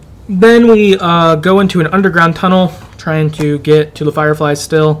 Then we go into an underground tunnel, trying to get to the Fireflies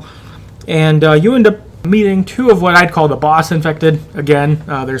still, and you end up meeting two of what I'd call the boss infected. Again,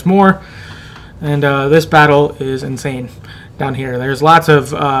 there's more, and this battle is insane. Down here, there's lots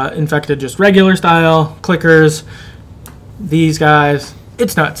of infected, just regular style clickers. These guys,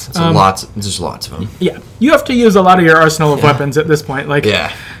 it's nuts. There's lots of them. Yeah, you have to use a lot of your arsenal of weapons at this point, like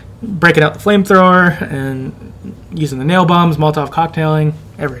breaking out the flamethrower and using the nail bombs, Molotov cocktailing,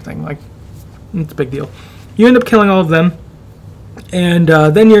 everything. Like, it's a big deal. You end up killing all of them, and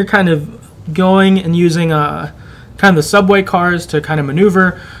then you're kind of going and using kind of the subway cars to kind of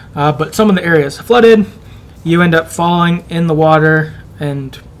maneuver, but some of the areas flooded. You end up falling in the water,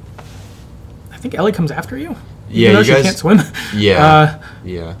 and I think Ellie comes after you. Yeah, you guys can't swim. Yeah,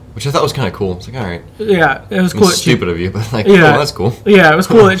 which I thought was kind of cool. It's like, all right. Yeah, it was cool. It's stupid of you, but like, yeah, that's cool. Yeah, it was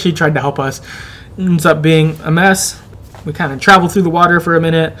cool that she tried to help us. It ends up being a mess. We kind of travel through the water for a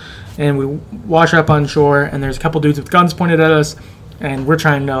minute, and we wash up on shore. And there's a couple dudes with guns pointed at us, and we're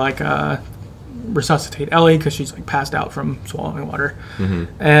trying to, like, resuscitate Ellie because she's, like, passed out from swallowing water.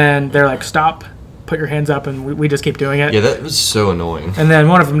 And they're like, stop. Put your hands up, and we just keep doing it. Yeah, that was so annoying. And then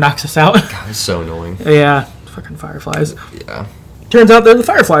one of them knocks us out. God, it's so annoying. Yeah, fucking Fireflies. Yeah. Turns out they're the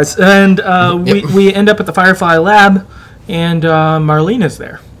Fireflies, and we end up at the Firefly lab, and Marlene is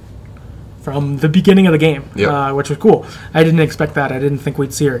there from the beginning of the game, which was cool. I didn't expect that. I didn't think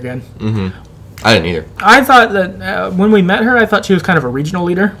we'd see her again. I didn't either. I thought that when we met her, I thought she was kind of a regional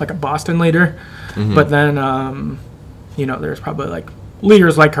leader, like a Boston leader. But then, there's probably, like,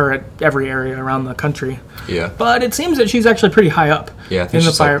 leaders like her at every area around the country. Yeah. But it seems that she's actually pretty high up. Yeah, I think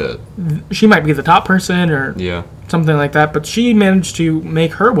she's like that. She might be the top person or something like that, but she managed to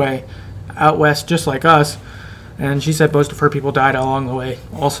make her way out west just like us. And she said most of her people died along the way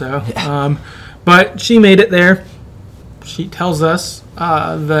also. But she made it there. She tells us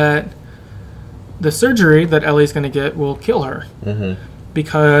that the surgery that Ellie's going to get will kill her.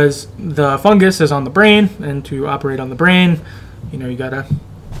 Because the fungus is on the brain, and to operate on the brain, you gotta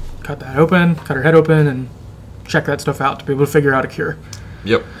cut her head open, and check that stuff out to be able to figure out a cure.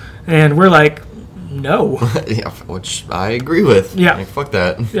 Yep. And we're like, no. Yeah, which I agree with. Yeah. Like, fuck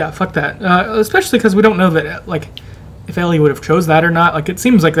that. Yeah, fuck that. Especially because we don't know that, like, if Ellie would have chose that or not. Like, it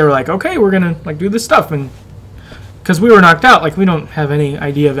seems like they were like, okay, we're gonna, like, do this stuff, and because we were knocked out, like, we don't have any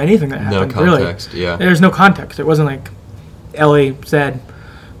idea of anything that happened. No context. Really. Yeah. There's no context. It wasn't like Ellie said,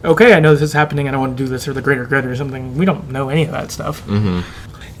 okay, I know this is happening, and I want to do this for the greater good or something. We don't know any of that stuff. And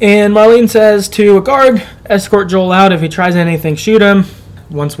Marlene says to a guard, escort Joel out. If he tries anything, shoot him.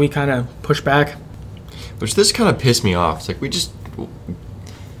 Once we kind of push back. Which this kind of pissed me off. It's like,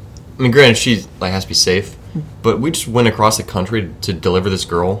 granted, she, like, has to be safe, but we just went across the country to deliver this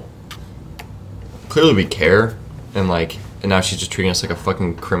girl. Clearly we care, and now she's just treating us like a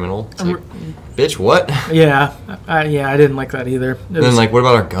fucking criminal. It's like, bitch, what? Yeah, I didn't like that either. And then, like, what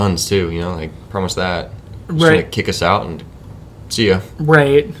about our guns, too? Promise that. Just gonna kick us out and see ya.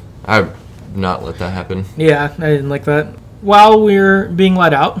 Right. I would not let that happen. Yeah, I didn't like that. While we're being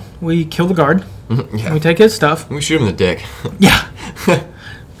let out, we kill the guard. Yeah. We take his stuff. We shoot him in the dick. Yeah.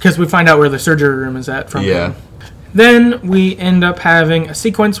 Because we find out where the surgery room is at from him. Yeah. Then we end up having a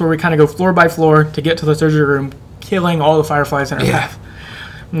sequence where we kind of go floor by floor to get to the surgery room, killing all the Fireflies in our path.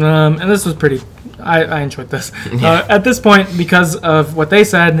 And this was pretty... I enjoyed this. Yeah. At this point, because of what they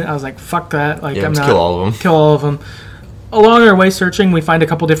said, I was like, fuck that. Like, Yeah, I'm let's not... kill all of them. Kill all of them. along our way searching, we find a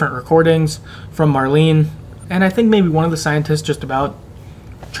couple different recordings from Marlene, and I think maybe one of the scientists just about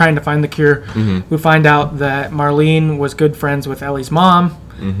trying to find the cure. We find out that Marlene was good friends with Ellie's mom,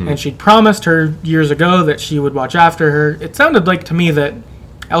 and she'd promised her years ago that she would watch after her. It sounded like to me that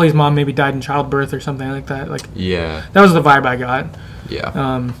Ellie's mom maybe died in childbirth or something like that. Like, Yeah. that was the vibe I got.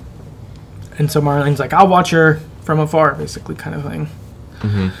 Yeah. And so Marlene's like, I'll watch her from afar, basically, kind of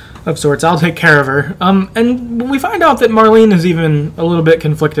thing. Of sorts. I'll take care of her. And we find out that Marlene is even a little bit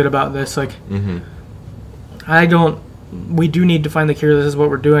conflicted about this. Like, we do need to find the cure. This is what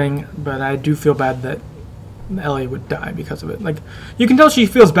we're doing, but I do feel bad that Ellie would die because of it. Like, you can tell she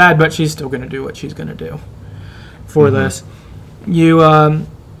feels bad, but she's still going to do what she's going to do for this. You,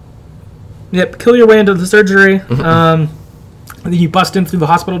 kill your way into the surgery. You bust in through the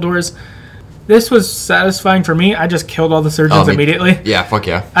hospital doors. This was satisfying for me. I just killed all the surgeons immediately. Yeah, fuck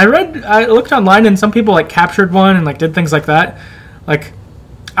yeah. I looked online and some people like captured one and like did things like that. Like,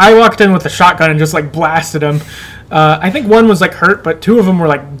 I walked in with a shotgun and just like blasted him. I think one was like hurt, but two of them were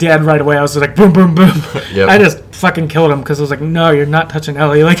like dead right away. I was just like boom, boom, boom. I just fucking killed him because I was like, no, you're not touching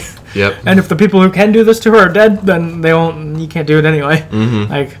Ellie. Like, and if the people who can do this to her are dead, then they won't. You can't do it anyway.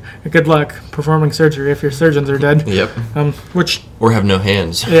 Like, good luck performing surgery if your surgeons are dead. Which or have no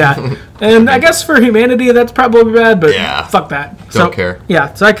hands. And I guess for humanity that's probably bad, but fuck that. Don't care.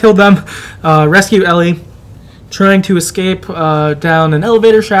 So I killed them. Rescue Ellie, trying to escape down an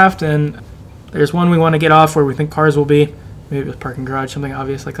elevator shaft, and there's one we want to get off where we think cars will be. Maybe a parking garage, something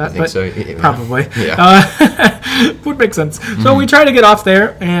obvious like that. I think so. Yeah. Probably. Would make sense. So we try to get off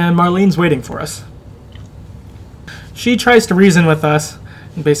there, and Marlene's waiting for us. She tries to reason with us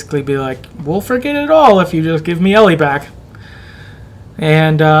and basically be like, we'll forget it all if you just give me Ellie back.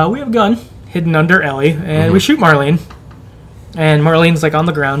 And we have a gun hidden under Ellie, and we shoot Marlene. And Marlene's like on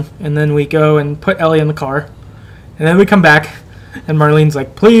the ground, and then we go and put Ellie in the car. And then we come back, and Marlene's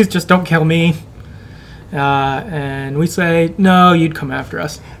like, please just don't kill me. And we say, no, you'd come after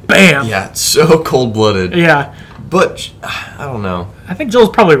us. Bam! Yeah, it's so cold-blooded. Yeah. But, I don't know. I think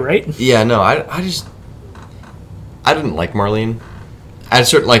Joel's probably right. Yeah, no, I didn't like Marlene. I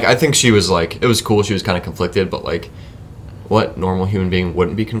think she was like, it was cool, she was kind of conflicted, but like, what normal human being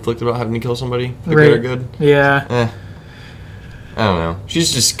wouldn't be conflicted about having to kill somebody? The good or good? Yeah. I don't know. She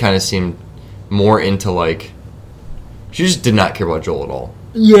just kind of seemed more into like, she just did not care about Joel at all.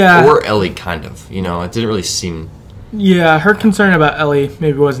 Yeah. Or Ellie, kind of. You know, it didn't really seem... Yeah, her concern about Ellie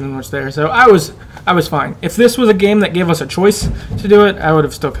maybe wasn't much there. So I was fine. If this was a game that gave us a choice to do it, I would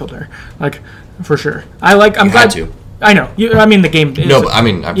have still killed her. Like, for sure. I'm glad... had to. I know. I mean, the game is... No, but I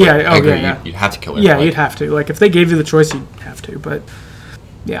mean... I agree. Yeah. You'd have to kill her. Yeah, you'd have to. Like, if they gave you the choice, you'd have to. But,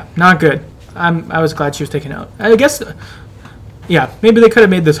 yeah, not good. I was glad she was taken out. I guess... Yeah, maybe they could have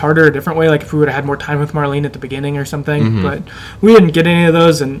made this harder a different way, like if we would have had more time with Marlene at the beginning or something, but we didn't get any of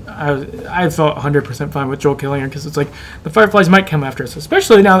those, and I felt 100% fine with Joel killing her, because it's like, the Fireflies might come after us,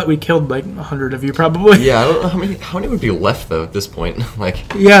 especially now that we killed like 100 of you, probably. Yeah, I don't know how many would be left, though, at this point. Like,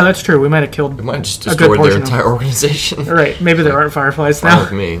 yeah, that's true, we might have killed we might have just destroyed their entire organization. Right, maybe there aren't Fireflies Fine now.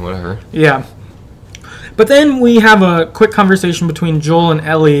 with me, whatever. Yeah. But then we have a quick conversation between Joel and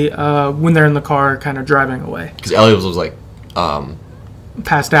Ellie when they're in the car, kind of driving away. Because Ellie was like...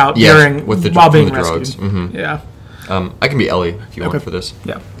 passed out while being rescued. Drugs. Yeah. I can be Ellie if you want for this.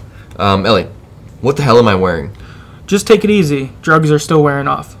 Yeah. Ellie, what the hell am I wearing? Just take it easy. Drugs are still wearing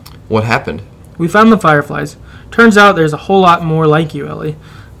off. What happened? We found the Fireflies. Turns out there's a whole lot more like you, Ellie.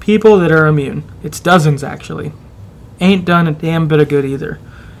 People that are immune. It's dozens, actually. Ain't done a damn bit of good either.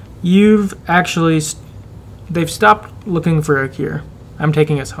 They've stopped looking for a cure. I'm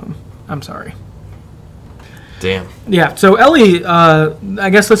taking us home. I'm sorry. Damn. Yeah, so Ellie, I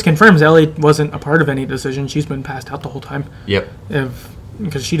guess this confirms Ellie wasn't a part of any decision. She's been passed out the whole time. Yep.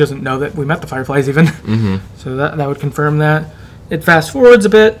 Because she doesn't know that we met the Fireflies even. So that would confirm that. It fast forwards a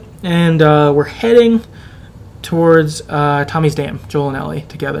bit, and we're heading towards Tommy's Dam, Joel and Ellie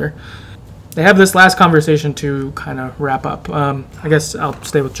together. They have this last conversation to kind of wrap up. I guess I'll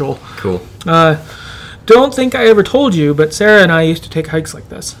stay with Joel. Cool. Don't think I ever told you, but Sarah and I used to take hikes like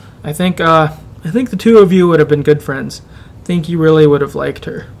this. I think the two of you would have been good friends. Think you really would have liked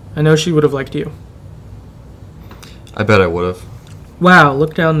her. I know she would have liked you. I bet I would have. Wow,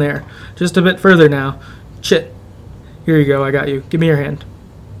 look down there. Just a bit further now. Chit. Here you go, I got you. Give me your hand.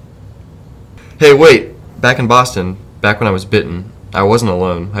 Hey, wait. Back in Boston, back when I was bitten, I wasn't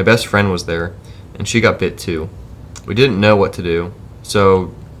alone. My best friend was there, and she got bit too. We didn't know what to do,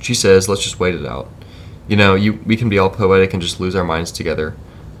 so she says, let's just wait it out. You know, we can be all poetic and just lose our minds together.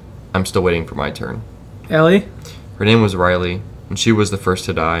 I'm still waiting for my turn. Ellie? Her name was Riley, and she was the first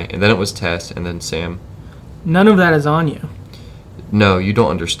to die, and then it was Tess, and then Sam. None of that is on you. No, you don't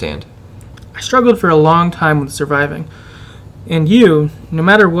understand. I struggled for a long time with surviving. And you, no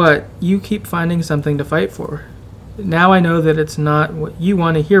matter what, you keep finding something to fight for. Now I know that it's not what you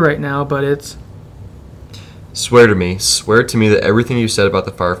want to hear right now, but it's... Swear to me that everything you said about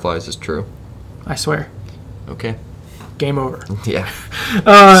the Fireflies is true. I swear. Okay. Game over. Yeah.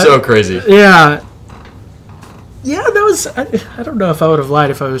 So crazy. Yeah. Yeah, that was... I don't know if I would have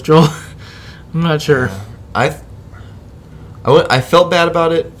lied if I was Joel. I'm not sure. I felt bad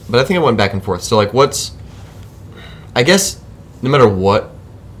about it, but I think I went back and forth. So, like, I guess, no matter what,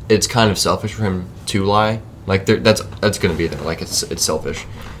 it's kind of selfish for him to lie. Like, that's going to be there. Like, it's selfish.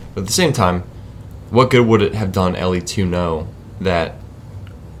 But at the same time, what good would it have done Ellie to know that...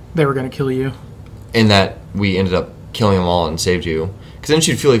 They were going to kill you. And that we ended up killing them all and saved you. Because then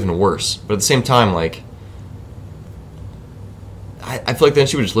she'd feel even worse. But at the same time, like... I feel like then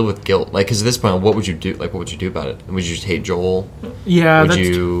she would just live with guilt. Like, because at this point, what would you do? Like, what would you do about it? Would you just hate Joel? Yeah, Would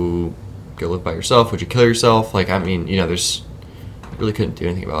you go live by yourself? Would you kill yourself? Like, I mean, you really couldn't do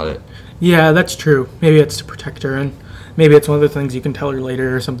anything about it. Yeah, that's true. Maybe it's to protect her, and maybe it's one of the things you can tell her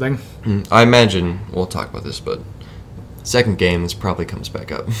later or something. I imagine, we'll talk about this, but second game, this probably comes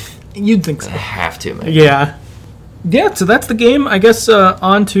back up. You'd think so. I have to, man. Yeah. Yeah, so that's the game. I guess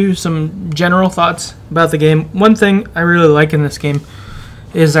on to some general thoughts about the game. One thing I really like in this game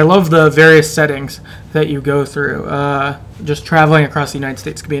is I love the various settings that you go through. Just traveling across the United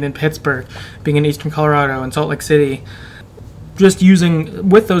States, being in Pittsburgh, being in Eastern Colorado, and Salt Lake City. Just using,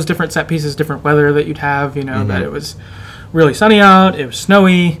 with those different set pieces, different weather that you'd have, that it was really sunny out, it was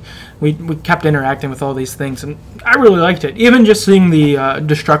snowy. We kept interacting with all these things, and I really liked it. Even just seeing the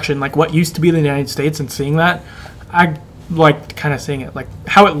destruction, like what used to be the United States, and seeing that, I liked kind of seeing it. Like,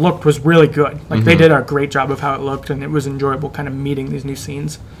 how it looked was really good. Like, they did a great job of how it looked, and it was enjoyable kind of meeting these new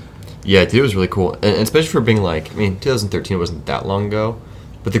scenes. Yeah, dude, it was really cool. And especially for being like, 2013 wasn't that long ago,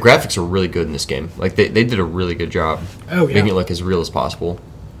 but the graphics are really good in this game. Like, they did a really good job making it look as real as possible.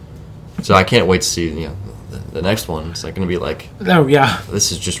 So I can't wait to see, the next one. It's like going to be like, oh, yeah.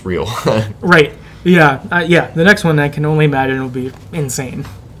 This is just real. Right. Yeah. The next one I can only imagine will be insane.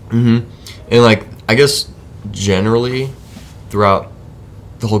 And, like, I guess... generally throughout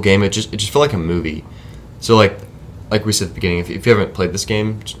the whole game it just felt like a movie. So like we said at the beginning, if you haven't played this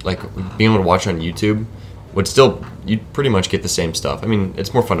game, like being able to watch it on YouTube would still, you'd pretty much get the same stuff. I mean,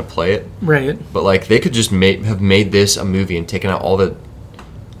 it's more fun to play it, right? But like they could just have made this a movie and taken out all the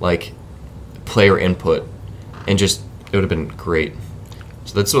like player input and just it would have been great.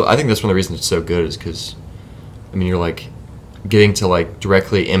 So I think that's one of the reasons it's so good is because you're like getting to like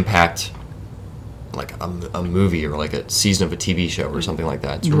directly impact like a movie or like a season of a TV show or something like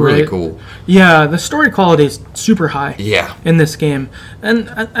that. It's really cool. Yeah, the story quality is super high. Yeah. In this game, and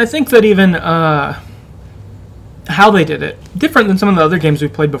I think that even how they did it different than some of the other games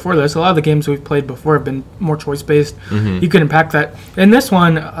we've played before this. A lot of the games we've played before have been more choice based. You can impact that. In this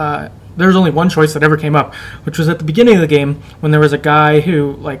one, there was only one choice that ever came up, which was at the beginning of the game when there was a guy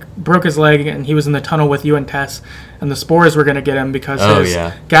who like broke his leg and he was in the tunnel with you and Tess, and the spores were going to get him because his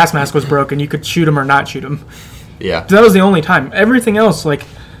gas mask was broken. You could shoot him or not shoot him. Yeah. So that was the only time. Everything else, like,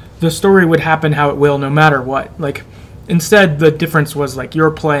 the story would happen how it will, no matter what. Like, instead, the difference was like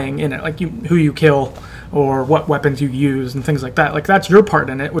you're playing in it, like who you kill or what weapons you use and things like that. Like, that's your part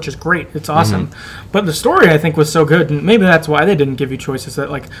in it, which is great. It's awesome. But the story, I think, was so good, and maybe that's why they didn't give you choices.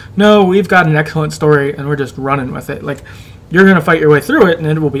 That like, no, we've got an excellent story and we're just running with it. Like, you're going to fight your way through it and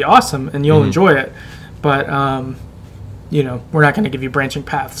it will be awesome and you'll enjoy it. But we're not going to give you branching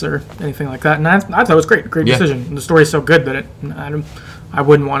paths or anything like that. And I thought it was great decision. And the story's so good that I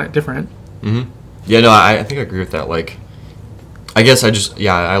wouldn't want it different. Yeah, no, I think I agree with that. Like, I guess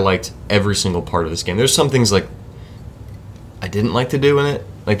I liked every single part of this game. There's some things like I didn't like to do in it.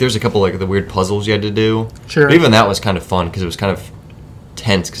 Like, there's a couple like the weird puzzles you had to do. Sure. But even that was kind of fun because it was kind of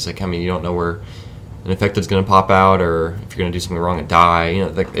tense because you don't know where an infected's going to pop out or if you're going to do something wrong and die.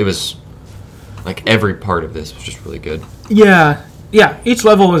 Like it was. Like, every part of this was just really good. Yeah. Each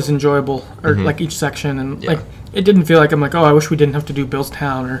level was enjoyable, or like each section, and like it didn't feel like I'm like, oh, I wish we didn't have to do Bill's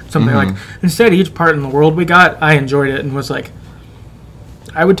Town or something. Like, instead, each part in the world we got, I enjoyed it and was like,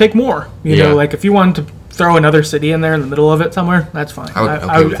 I would take more. You know, like if you wanted to throw another city in there in the middle of it somewhere, that's fine.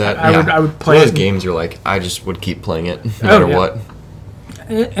 I would with that. I would play those games. You're like, I just would keep playing it no matter what.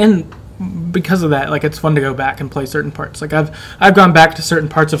 And because of that, like, it's fun to go back and play certain parts. Like, I've gone back to certain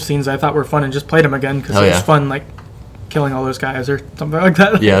parts of scenes I thought were fun and just played them again because it was fun, like killing all those guys or something like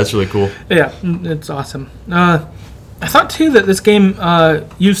that. Yeah, that's really cool. Yeah, it's awesome. I thought too that this game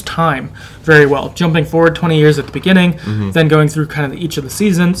used time very well, jumping forward 20 years at the beginning, then going through kind of each of the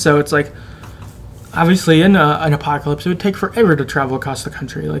seasons. So it's like obviously in an apocalypse, it would take forever to travel across the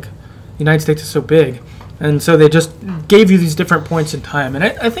country. Like, the United States is so big. And so they just gave you these different points in time. And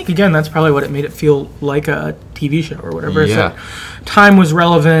I think, again, that's probably what it made it feel like a TV show or whatever. Yeah. Is that time was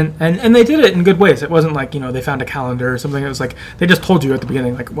relevant, and they did it in good ways. It wasn't like, they found a calendar or something. It was like, they just told you at the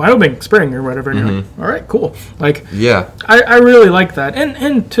beginning, like, Wyoming, spring or whatever. And you're like, all right, cool. Like, Yeah. I really like that.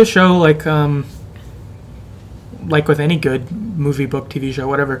 And to show, like with any good movie, book, TV show,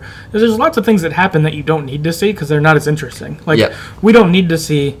 whatever, there's lots of things that happen that you don't need to see because they're not as interesting. Like, we don't need to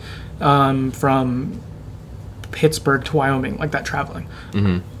see from Pittsburgh to Wyoming, like that traveling.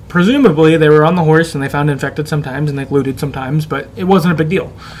 Presumably, they were on the horse and they found infected sometimes and they looted sometimes, but it wasn't a big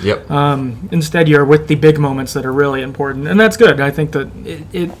deal. Yep. Instead, you're with the big moments that are really important, and that's good. I think that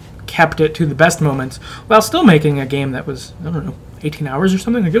it kept it to the best moments while still making a game that was, I don't know, 18 hours or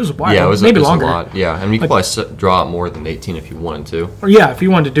something. Like, it was a while. Yeah, it was maybe it was longer. a lot. Yeah, I mean, you could probably draw out more than 18 if you wanted to. Or yeah, if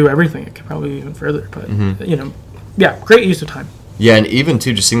you wanted to do everything, it could probably be even further. But yeah, great use of time. Yeah, and even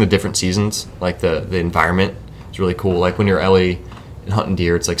too, just seeing the different seasons, like the environment is really cool. Like when you're Ellie and hunting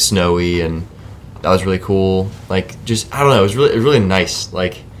deer, it's like snowy, and that was really cool. Like, just, I don't know, it was really nice.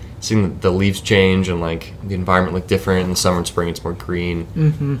 Like seeing the leaves change and like the environment look different. In the summer and spring, it's more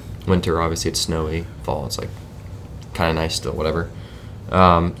green. Winter, obviously, it's snowy. Fall, it's like kind of nice still. Whatever.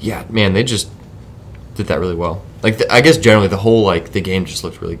 Yeah, man, they just did that really well. Like, I guess generally the whole the game just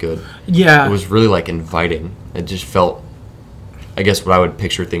looked really good. Yeah, it was really like inviting. It just felt, I guess, what I would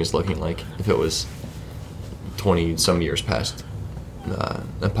picture things looking like if it was 20 some years past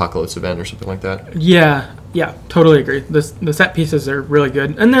apocalypse event or something like that. Yeah, totally agree. The set pieces are really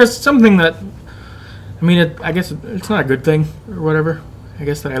good, and there's something that, I mean, I guess it's not a good thing or whatever. I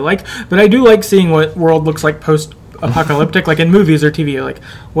guess that I like, but I do like seeing what world looks like post-apocalyptic, like in movies or TV, like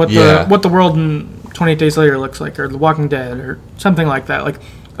what the world in 28 Days Later looks like, or The Walking Dead, or something like that. Like,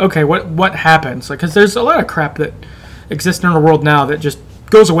 okay, what happens? Like, because there's a lot of crap that exists in our world now that just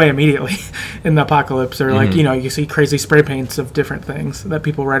goes away immediately in the apocalypse, or like you see crazy spray paints of different things that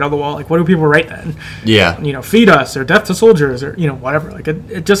people write on the wall. Like, what do people write then? Yeah, feed us, or death to soldiers, or whatever. Like,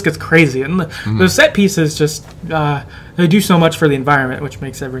 it just gets crazy, and the set pieces just they do so much for the environment, which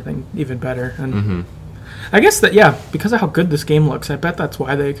makes everything even better. And I guess that because of how good this game looks, I bet that's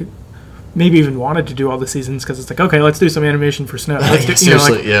why they could maybe even wanted to do all the seasons, because it's like, okay, let's do some animation for snow. Let's do,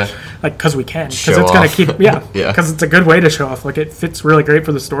 seriously, like because we can, because Show it's gonna off. keep because it's a good way to show off. Like, it fits really great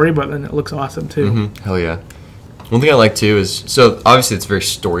for the story, but then it looks awesome too. Hell yeah. One thing I like too is, so obviously it's very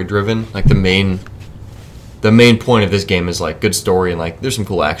story driven. Like the main point of this game is like good story, and like there's some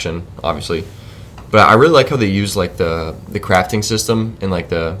cool action, obviously. But I really like how they use like the crafting system and like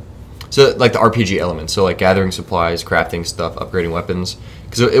the RPG elements. So like gathering supplies, crafting stuff, upgrading weapons.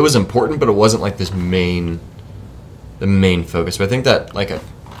 Because it was important, but it wasn't like the main focus. But I think that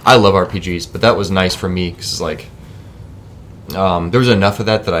I love RPGs, but that was nice for me because like there was enough of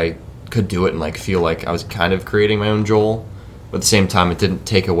that I could do it and like feel like I was kind of creating my own Joel. But at the same time, it didn't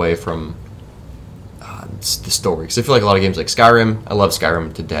take away from the story. Because I feel like a lot of games like Skyrim, I love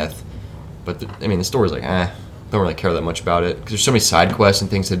Skyrim to death, but the story's like don't really care that much about it because there's so many side quests and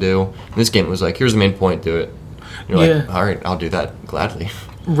things to do. In this game, it was like, here's the main point, do it. You're like, all right, I'll do that gladly.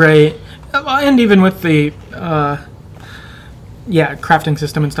 Right. And even with the crafting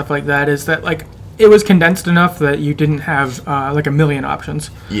system and stuff like that, is that like it was condensed enough that you didn't have like a million options.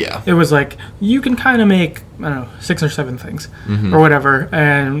 Yeah. It was like, you can kind of make, I don't know, 6 or 7 things or whatever,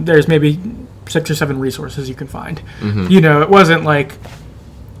 and there's maybe 6 or 7 resources you can find. It wasn't like,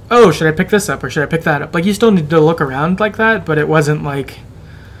 oh, should I pick this up or should I pick that up? Like, you still need to look around like that, but it wasn't like,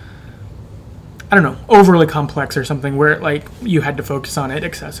 I don't know, overly complex or something where like you had to focus on it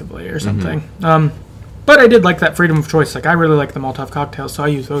excessively or something. But I did like that freedom of choice. Like, I really like the Molotov cocktails, so I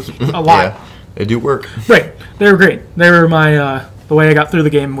use those a lot. Yeah, they do work. Right. They were great. They were my the way I got through the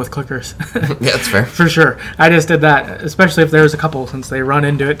game with clickers. Yeah, that's fair. For sure. I just did that, especially if there's a couple, since they run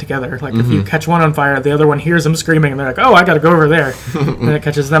into it together. Like, if you catch one on fire, the other one hears them screaming, and they're like, oh, I got to go over there. And it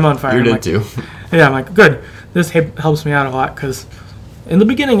catches them on fire. You did like, too. Yeah, I'm like, good. This helps me out a lot, because in the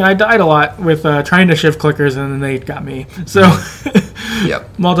beginning, I died a lot with trying to shift clickers, and then they got me. So,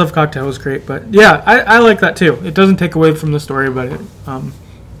 yep. Molotov cocktail was great, but yeah, I like that too. It doesn't take away from the story, but it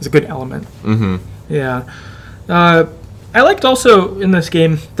is a good element. Yeah. I liked also in this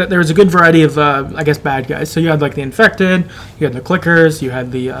game that there was a good variety of, I guess, bad guys. So you had like the infected, you had the clickers, you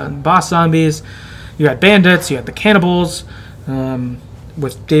had the boss zombies, you had bandits, you had the cannibals.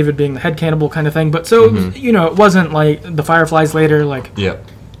 With David being the head cannibal kind of thing. But so, it wasn't like the Fireflies later. Like, yep.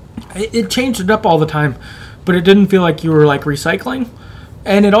 It changed it up all the time, but it didn't feel like you were like recycling.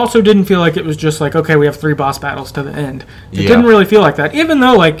 And it also didn't feel like it was just like, okay, we have 3 boss battles to the end. It Yeah. didn't really feel like that. Even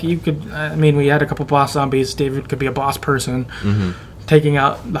though, like, you could, I mean, we had a couple boss zombies. David could be a boss person taking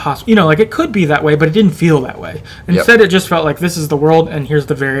out the hospital. You know, like, it could be that way, but it didn't feel that way. Instead, it just felt like this is the world, and here's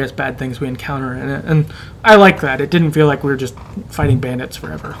the various bad things we encounter in it. And I like that. It didn't feel like we were just fighting bandits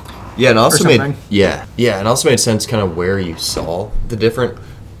forever. Yeah, and also made something. and also made sense kind of where you saw the different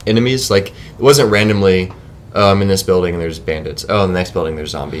enemies. Like it wasn't randomly in this building and there's bandits. Oh, in the next building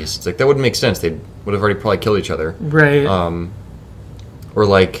there's zombies. It's like that wouldn't make sense. They would have already probably killed each other. Right. Or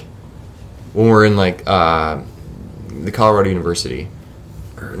like when we're in like the Colorado University.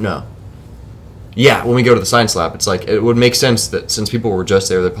 Or no. Yeah, when we go to the science lab, it's like it would make sense that since people were just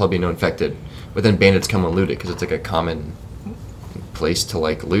there, there'd probably be no infected. But then bandits come and loot it because it's like a common place to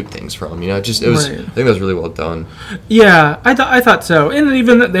like loot things from. You know, it was. Right. I think that was really well done. Yeah, I thought so. And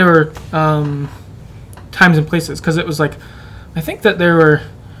even that there were times and places, because it was like, I think that there were,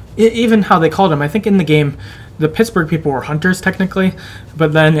 even how they called them, I think in the game, the Pittsburgh people were hunters technically,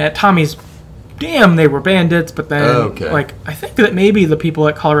 but then at Tommy's Dam they were bandits, but then like I think that maybe the people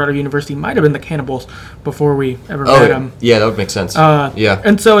at Colorado University might have been the cannibals before we ever met them. Yeah, that would make sense. Yeah.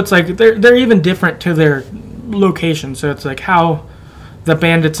 And so it's like they're even different to their location, so it's like how the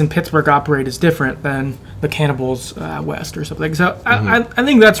bandits in Pittsburgh operate is different than the cannibals west or something. So I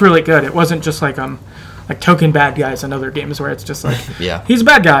think that's really good. It wasn't just like token bad guys in other games where it's just like yeah, he's a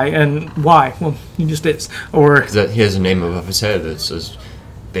bad guy and why? Well, he just is. Or he has a name above his head that says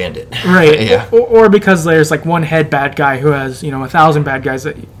bandit. Right. Yeah. Or because there's like one head bad guy who has 1,000 bad guys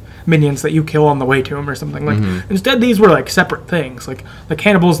minions that you kill on the way to him or something. Like instead these were like separate things. Like the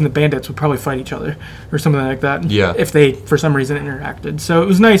cannibals and the bandits would probably fight each other or something like that. Yeah. If they for some reason interacted. So it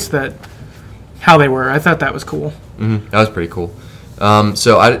was nice that how they were. I thought that was cool. That was pretty cool.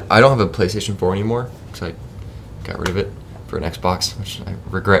 So I don't have a PlayStation 4 anymore because I got rid of it for an Xbox, which I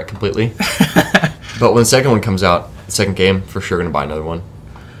regret completely. But when the second one comes out, the second game, for sure gonna buy another one.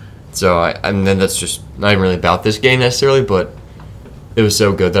 So and then that's just not even really about this game necessarily, but it was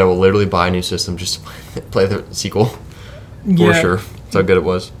so good that I will literally buy a new system just to play the sequel. For sure. That's how good it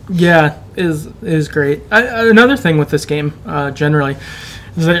was. Yeah, is great. Another thing with this game, generally,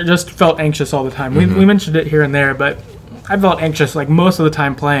 is that it just felt anxious all the time. We mentioned it here and there, but I felt anxious like most of the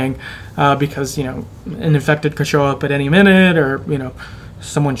time playing because, an infected could show up at any minute or,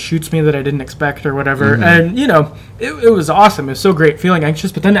 someone shoots me that I didn't expect or whatever. And, it was awesome. It was so great feeling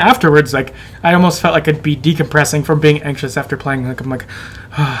anxious. But then afterwards, like, I almost felt like I'd be decompressing from being anxious after playing. Like, I'm like,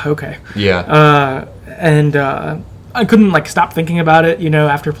 okay. Yeah. And I couldn't, like, stop thinking about it,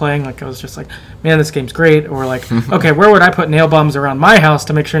 after playing. Like, I was just like, man, this game's great. Or, like, okay, where would I put nail bombs around my house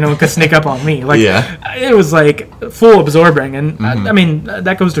to make sure no one could sneak up on me? Like, it was, like, full absorbing. And, I mean,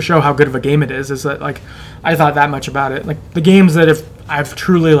 that goes to show how good of a game it is that, like, I thought that much about it. Like, the games that I've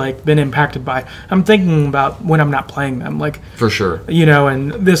truly, like, been impacted by, I'm thinking about when I'm not playing them. Like, for sure.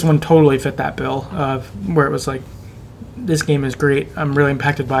 And this one totally fit that bill of where it was like, this game is great. I'm really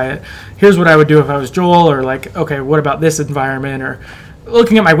impacted by it. Here's what I would do if I was Joel, or like, okay, what about this environment? Or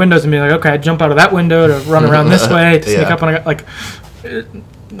looking at my windows and being like, okay, I'd jump out of that window to run around this way to sneak up on a, like,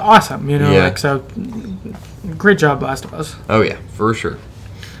 awesome, like, so great job, Last of Us. Oh yeah, for sure.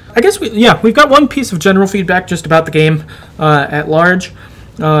 I guess we've got one piece of general feedback just about the game at large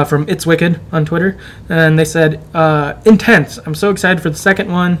from It's Wicked on Twitter, and they said, intense. I'm so excited for the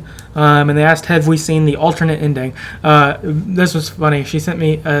second one, and they asked, have we seen the alternate ending? This was funny. She sent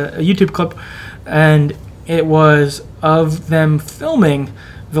me a YouTube clip, and it was of them filming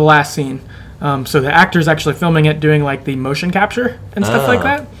the last scene. So the actors actually filming it, doing like the motion capture and stuff like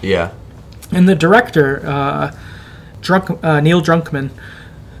that. Yeah. And the director, Neil Druckmann,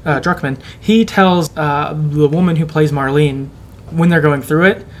 he tells the woman who plays Marlene when they're going through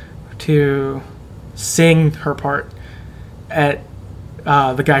it to sing her part at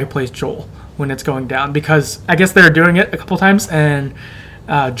the guy who plays Joel when it's going down, because I guess they were doing it a couple times and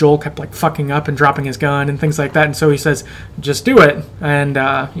Joel kept like fucking up and dropping his gun and things like that, and so he says, just do it and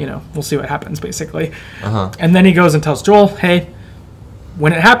we'll see what happens, basically. And then he goes and tells Joel, hey,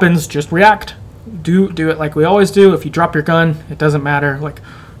 when it happens, just react, do it like we always do. If you drop your gun, it doesn't matter, like,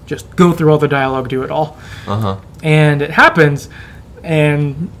 just go through all the dialogue, do it all. And it happens,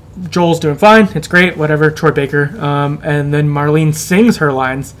 and Joel's doing fine. It's great, whatever, Troy Baker. And then Marlene sings her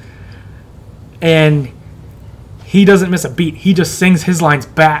lines, and he doesn't miss a beat. He just sings his lines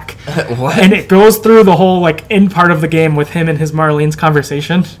back. What? And it goes through the whole, like, end part of the game with him and his Marlene's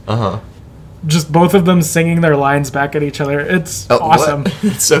conversation. Just both of them singing their lines back at each other. It's awesome.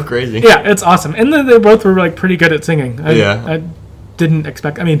 It's so crazy. Yeah, it's awesome. And then they both were, like, pretty good at singing. I didn't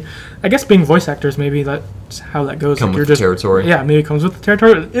expect. I mean, I guess being voice actors, maybe that's how that goes. Come like with the territory. Yeah, maybe it comes with the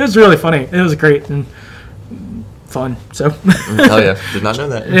territory. It was really funny. It was great and fun. So. Hell yeah! Did not know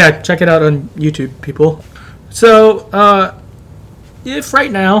that. Yeah, check it out on YouTube, people. So, if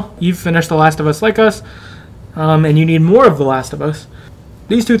right now you've finished The Last of Us like us, and you need more of The Last of Us,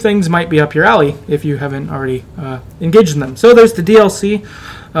 these two things might be up your alley if you haven't already engaged in them. So there's the DLC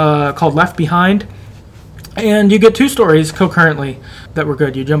called Left Behind, and you get two stories concurrently that were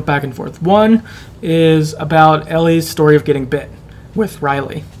good. You jump back and forth. One is about Ellie's story of getting bit with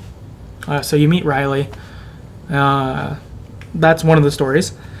Riley. So you meet Riley. That's one of the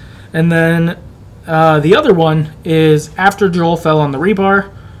stories. And then the other one is after Joel fell on the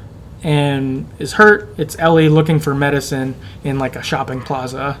rebar and is hurt, it's Ellie looking for medicine in like a shopping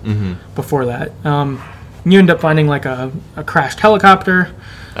plaza before that. You end up finding like a crashed helicopter.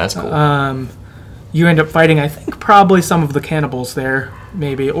 That's cool. You end up fighting, I think, probably some of the cannibals there,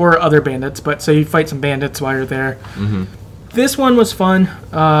 maybe, or other bandits. But so you fight some bandits while you're there. This one was fun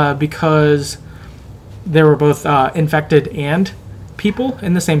because there were both infected and people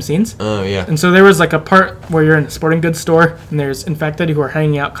in the same scenes. Oh, yeah. And so there was like a part where you're in a sporting goods store and there's infected who are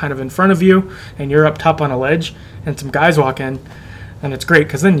hanging out kind of in front of you and you're up top on a ledge and some guys walk in. And it's great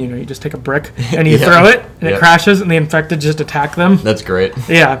because then, you just take a brick and you throw it and it crashes and the infected just attack them. That's great.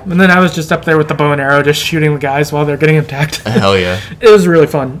 Yeah. And then I was just up there with the bow and arrow just shooting the guys while they're getting attacked. Hell yeah. It was really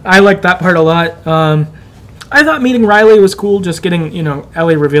fun. I liked that part a lot. I thought meeting Riley was cool, just getting,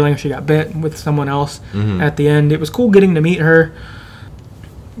 Ellie revealing she got bit with someone else at the end. It was cool getting to meet her.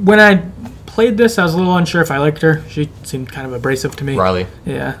 When I played this, I was a little unsure if I liked her. She seemed kind of abrasive to me. Riley.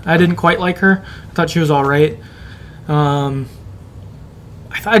 Yeah, I didn't quite like her. I thought she was all right.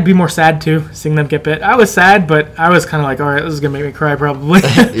 I thought I'd be more sad, too, seeing them get bit. I was sad, but I was kind of like, all right, this is going to make me cry, probably.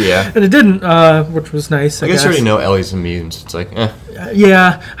 Yeah. And it didn't, which was nice, I guess you already know Ellie's immune, so it's like,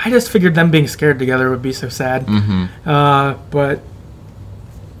 yeah, I just figured them being scared together would be so sad. But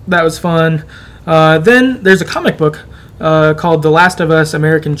that was fun. Then there's a comic book called The Last of Us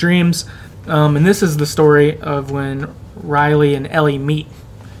American Dreams, and this is the story of when Riley and Ellie meet.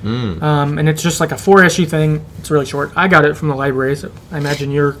 And it's just like a 4-issue thing. It's really short. I got it from the library, so I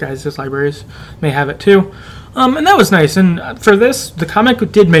imagine your guys' libraries may have it too. And that was nice. And for this, the comic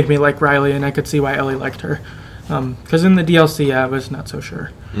did make me like Riley, and I could see why Ellie liked her. Because in the DLC, I was not so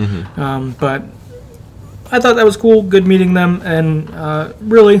sure. But I thought that was cool, good meeting them, and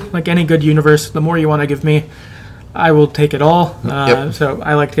really, like any good universe, the more you want to give me, I will take it all. So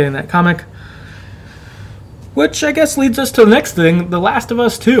I liked getting that comic. Which I guess leads us to the next thing, The Last of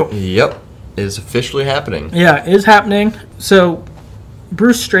Us 2. Yep, is officially happening. Yeah, it is happening. So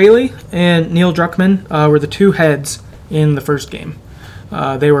Bruce Straley and Neil Druckmann were the two heads in the first game.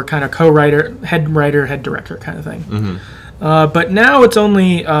 They were kind of co-writer, head writer, head director kind of thing. But now it's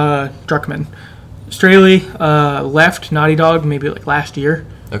only Druckmann. Straley left Naughty Dog maybe like last year.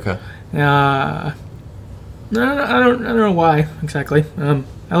 Okay. I don't know why exactly.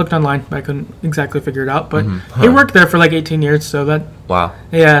 I looked online, but I couldn't exactly figure it out. But he worked there for like 18 years, so that... Wow.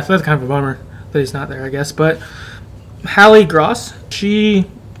 Yeah, so that's kind of a bummer that he's not there, I guess. But Hallie Gross, she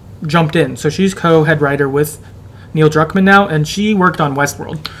jumped in. So she's co-head writer with Neil Druckmann now, and she worked on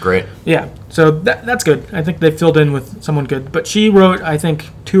Westworld. Great. Yeah, so that's good. I think they filled in with someone good. But she wrote, I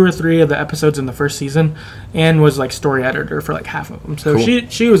think, 2 or 3 of the episodes in the first season and was like story editor for like half of them. So cool.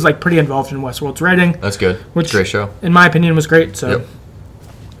 she was like pretty involved in Westworld's writing. That's good. Which, great show. In my opinion, was great. So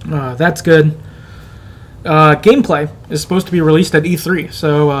that's good. Gameplay is supposed to be released at E3,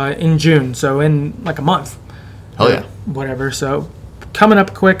 so in June, so in like a month. Hell yeah. Whatever, so coming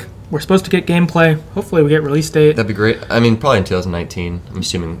up quick. We're supposed to get gameplay. Hopefully we get release date. That'd be great. I mean, probably in 2019. I'm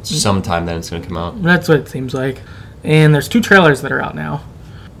assuming sometime then it's going to come out. That's what it seems like. And there's 2 trailers that are out now.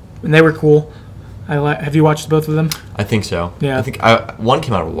 And they were cool. Have you watched both of them? I think so. Yeah. I think one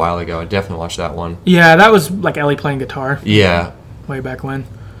came out a while ago. I definitely watched that one. Yeah, that was like Ellie playing guitar. Yeah. Way back when.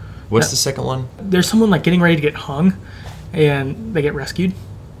 What's the second one? There's someone like getting ready to get hung, and they get rescued.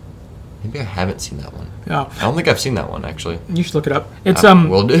 Maybe I haven't seen that one. Oh. I don't think I've seen that one, actually. You should look it up. It's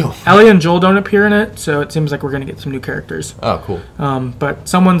will do. Ellie and Joel don't appear in it, so it seems like we're gonna get some new characters. Oh, cool. But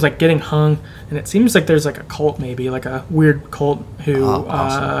someone's like getting hung, and it seems like there's like a cult, maybe like a weird cult who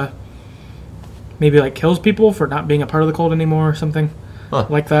awesome. Maybe like kills people for not being a part of the cult anymore or something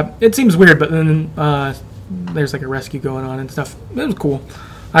like that. It seems weird, but then there's like a rescue going on and stuff. It was cool.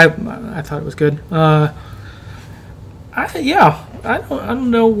 I thought it was good. I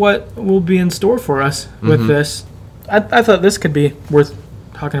don't know what will be in store for us with this. I thought this could be worth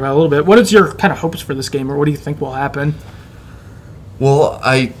talking about a little bit. What is your kind of hopes for this game, or what do you think will happen? Well,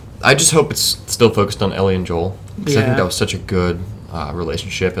 I just hope it's still focused on Ellie and Joel, because I think that was such a good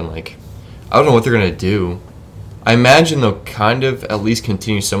relationship, and like I don't know what they're gonna do. I imagine they'll kind of at least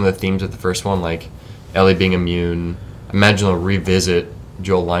continue some of the themes of the first one, like Ellie being immune. I imagine they'll revisit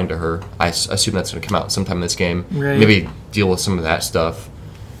Joel lying to her. I assume that's going to come out sometime in this game. Right. Maybe deal with some of that stuff.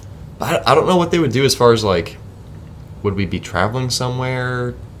 But I don't know what they would do as far as, like, would we be traveling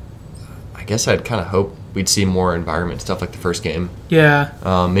somewhere? I guess I'd kind of hope we'd see more environment stuff like the first game. Yeah.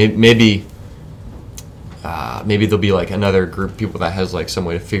 Maybe there'll be, like, another group of people that has, like, some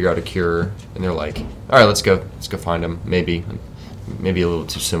way to figure out a cure, and they're like, all right, let's go find them. Maybe a little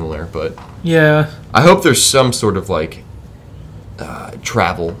too similar, but Yeah. I hope there's some sort of, like,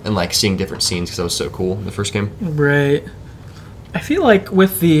 travel and, like, seeing different scenes, because that was so cool in the first game. Right. I feel like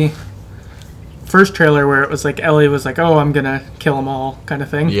with the first trailer where it was like Ellie was like, oh, I'm gonna kill them all kind of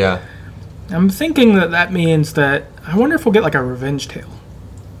thing. Yeah. I'm thinking that means that I wonder if we'll get like a revenge tale.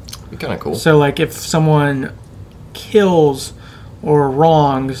 Be kind of cool. So like if someone kills or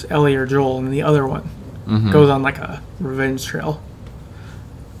wrongs Ellie or Joel and the other one goes on like a revenge trail,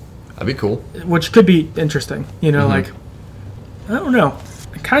 That'd be cool. which could be interesting. You know, like, I don't know.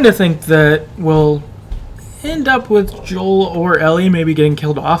 I kind of think that we'll end up with Joel or Ellie maybe getting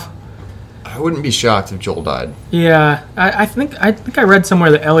killed off. I wouldn't be shocked if Joel died. Yeah, I think I read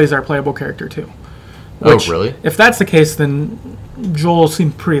somewhere that Ellie's our playable character too. Which, Oh, really? If that's the case, then Joel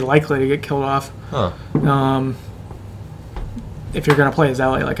seems pretty likely to get killed off. Huh. If you're gonna play as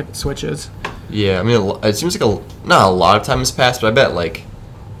Ellie, like if it switches. Yeah, I mean, it seems like not a lot of time has passed, but I bet, like,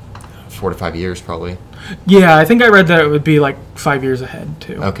 4 to 5 years, probably. Yeah, I think I read that it would be like 5 years ahead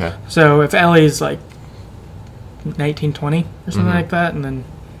too. Okay. So if Ellie's like 1920 or something like that, and then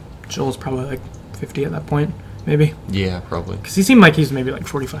Joel's probably like 50 at that point, maybe. Yeah, probably. Because he seemed like he's maybe like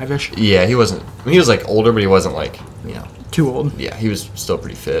 45-ish. Yeah, he wasn't... I mean, he was, like, older, but he wasn't, like, you know... Too old. Yeah, he was still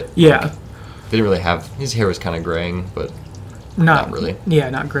pretty fit. Yeah. Didn't really have... His hair was kind of graying, but... Not really. Yeah,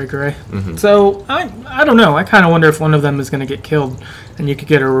 not gray. So, I don't know. I kind of wonder if one of them is going to get killed and you could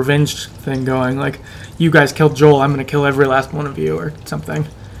get a revenge thing going. Like, you guys killed Joel, I'm going to kill every last one of you or something.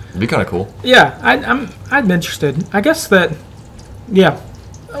 It'd be kind of cool. Yeah, I'm interested. I guess that, yeah.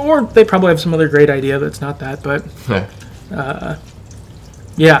 Or they probably have some other great idea that's not that, but...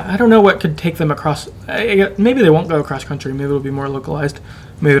 Yeah, I don't know what could take them across. Maybe they won't go across country. Maybe it'll be more localized.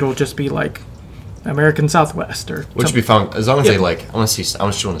 Maybe it'll just be like American Southwest or. Which would be fun as long as they like. I just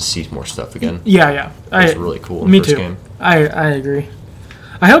want to see more stuff again. Yeah. It's really cool. In Me the first too. Game. I agree.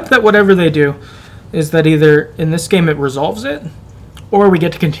 I hope that whatever they do, is that either in this game it resolves it, or we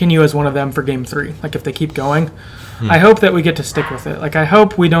get to continue as one of them for game 3. Like if they keep going, I hope that we get to stick with it. Like I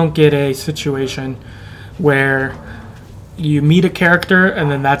hope we don't get a situation where you meet a character and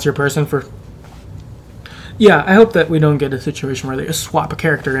then that's your person for... Yeah, I hope that we don't get a situation where they just swap a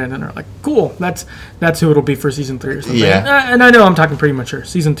character in and are like, cool, that's who it'll be for Season 3 or something. Yeah. And I know I'm talking pretty mature.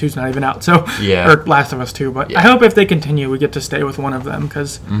 Season 2's not even out, so... Yeah. Or Last of Us 2, but Yeah. I hope if they continue, we get to stay with one of them,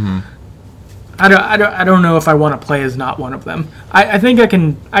 because... I don't know if I want to play as not one of them. I think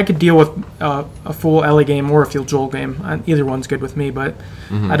I could deal with a full Ellie game or a full Joel game. Either one's good with me, but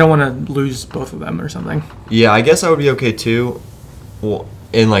I don't want to lose both of them or something. Yeah, I guess I would be okay too. Well,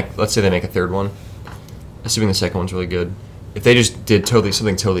 in like, let's say they make a third one, assuming the second one's really good. If they just did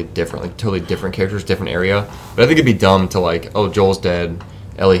something totally different, like totally different characters, different area. But I think it'd be dumb to like, oh, Joel's dead.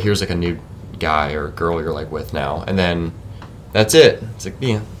 Ellie, here's like a new guy or girl you're like with now, and then that's it. It's like,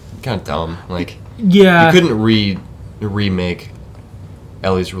 yeah, kind of dumb. Like, Yeah. you couldn't remake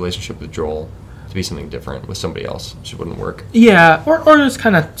Ellie's relationship with Joel to be something different with somebody else. It just wouldn't work. Yeah, or just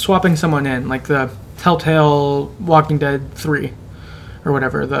kind of swapping someone in, like the Telltale Walking Dead 3 or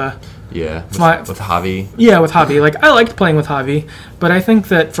whatever. Yeah, with Javi. Yeah, with Javi. Like, I liked playing with Javi, but I think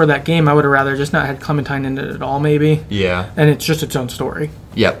that for that game, I would have rather just not had Clementine in it at all, maybe. Yeah. And it's just its own story.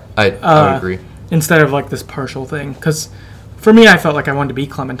 Yep, I would agree. Instead of, like, this partial thing. Because for me, I felt like I wanted to be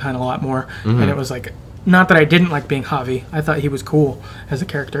Clementine a lot more. And it was like, not that I didn't like being Javi. I thought he was cool as a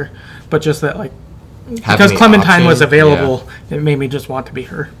character. But just that, like, because Clementine was available, it made me just want to be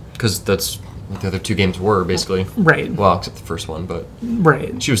her. Because that's what the other two games were, basically. Right. Well, except the first one, but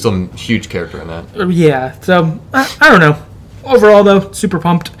Right. she was still a huge character in that. Yeah, so, I don't know. Overall, though, super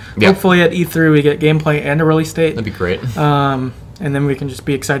pumped. Yeah. Hopefully at E3 we get gameplay and a release date. That'd be great. And then we can just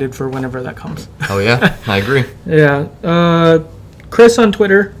be excited for whenever that comes. Oh, yeah, I agree. Yeah. Chris on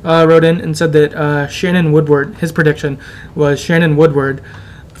Twitter wrote in and said that Shannon Woodward, his prediction was Shannon Woodward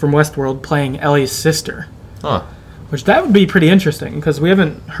from Westworld playing Ellie's sister. Huh. Which that would be pretty interesting, because we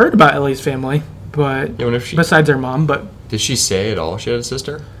haven't heard about Ellie's family, but Yeah, wonder if she... besides her mom, but Did she say at all she had a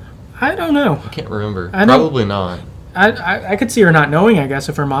sister? I don't know. I can't remember. I don't- Probably not. I could see her not knowing, I guess,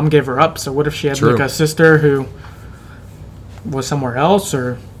 if her mom gave her up. So what if she had True. like a sister who was somewhere else,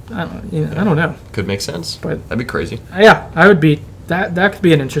 or I don't know. Could make sense. But that'd be crazy. Yeah, I would be that. That could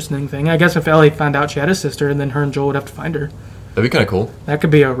be an interesting thing. I guess if Ellie found out she had a sister, and then her and Joel would have to find her. That'd be kind of cool. That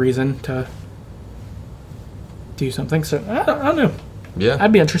could be a reason to do something. So I don't know. Yeah.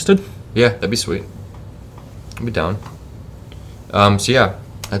 I'd be interested. Yeah, that'd be sweet. I'd be down. So yeah,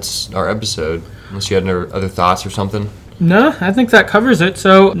 that's our episode. Unless you had other thoughts or something. No, I think that covers it.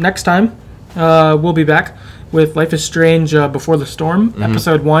 So next time, we'll be back with Life is Strange Before the Storm,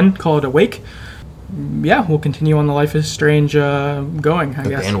 episode 1, called Awake. Yeah, we'll continue on the Life is Strange going, I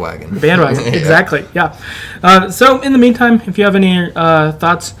guess. Bandwagon. The bandwagon, exactly, yeah. So in the meantime, if you have any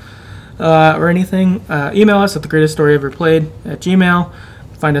thoughts or anything, email us at thegreateststoryeverplayed@gmail.com.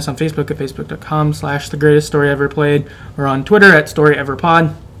 Find us on Facebook at facebook.com/thegreateststoryeverplayed, or on Twitter at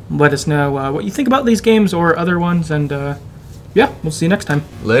storyeverpod. Let us know what you think about these games or other ones, and yeah, we'll see you next time.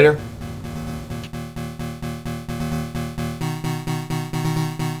 Later.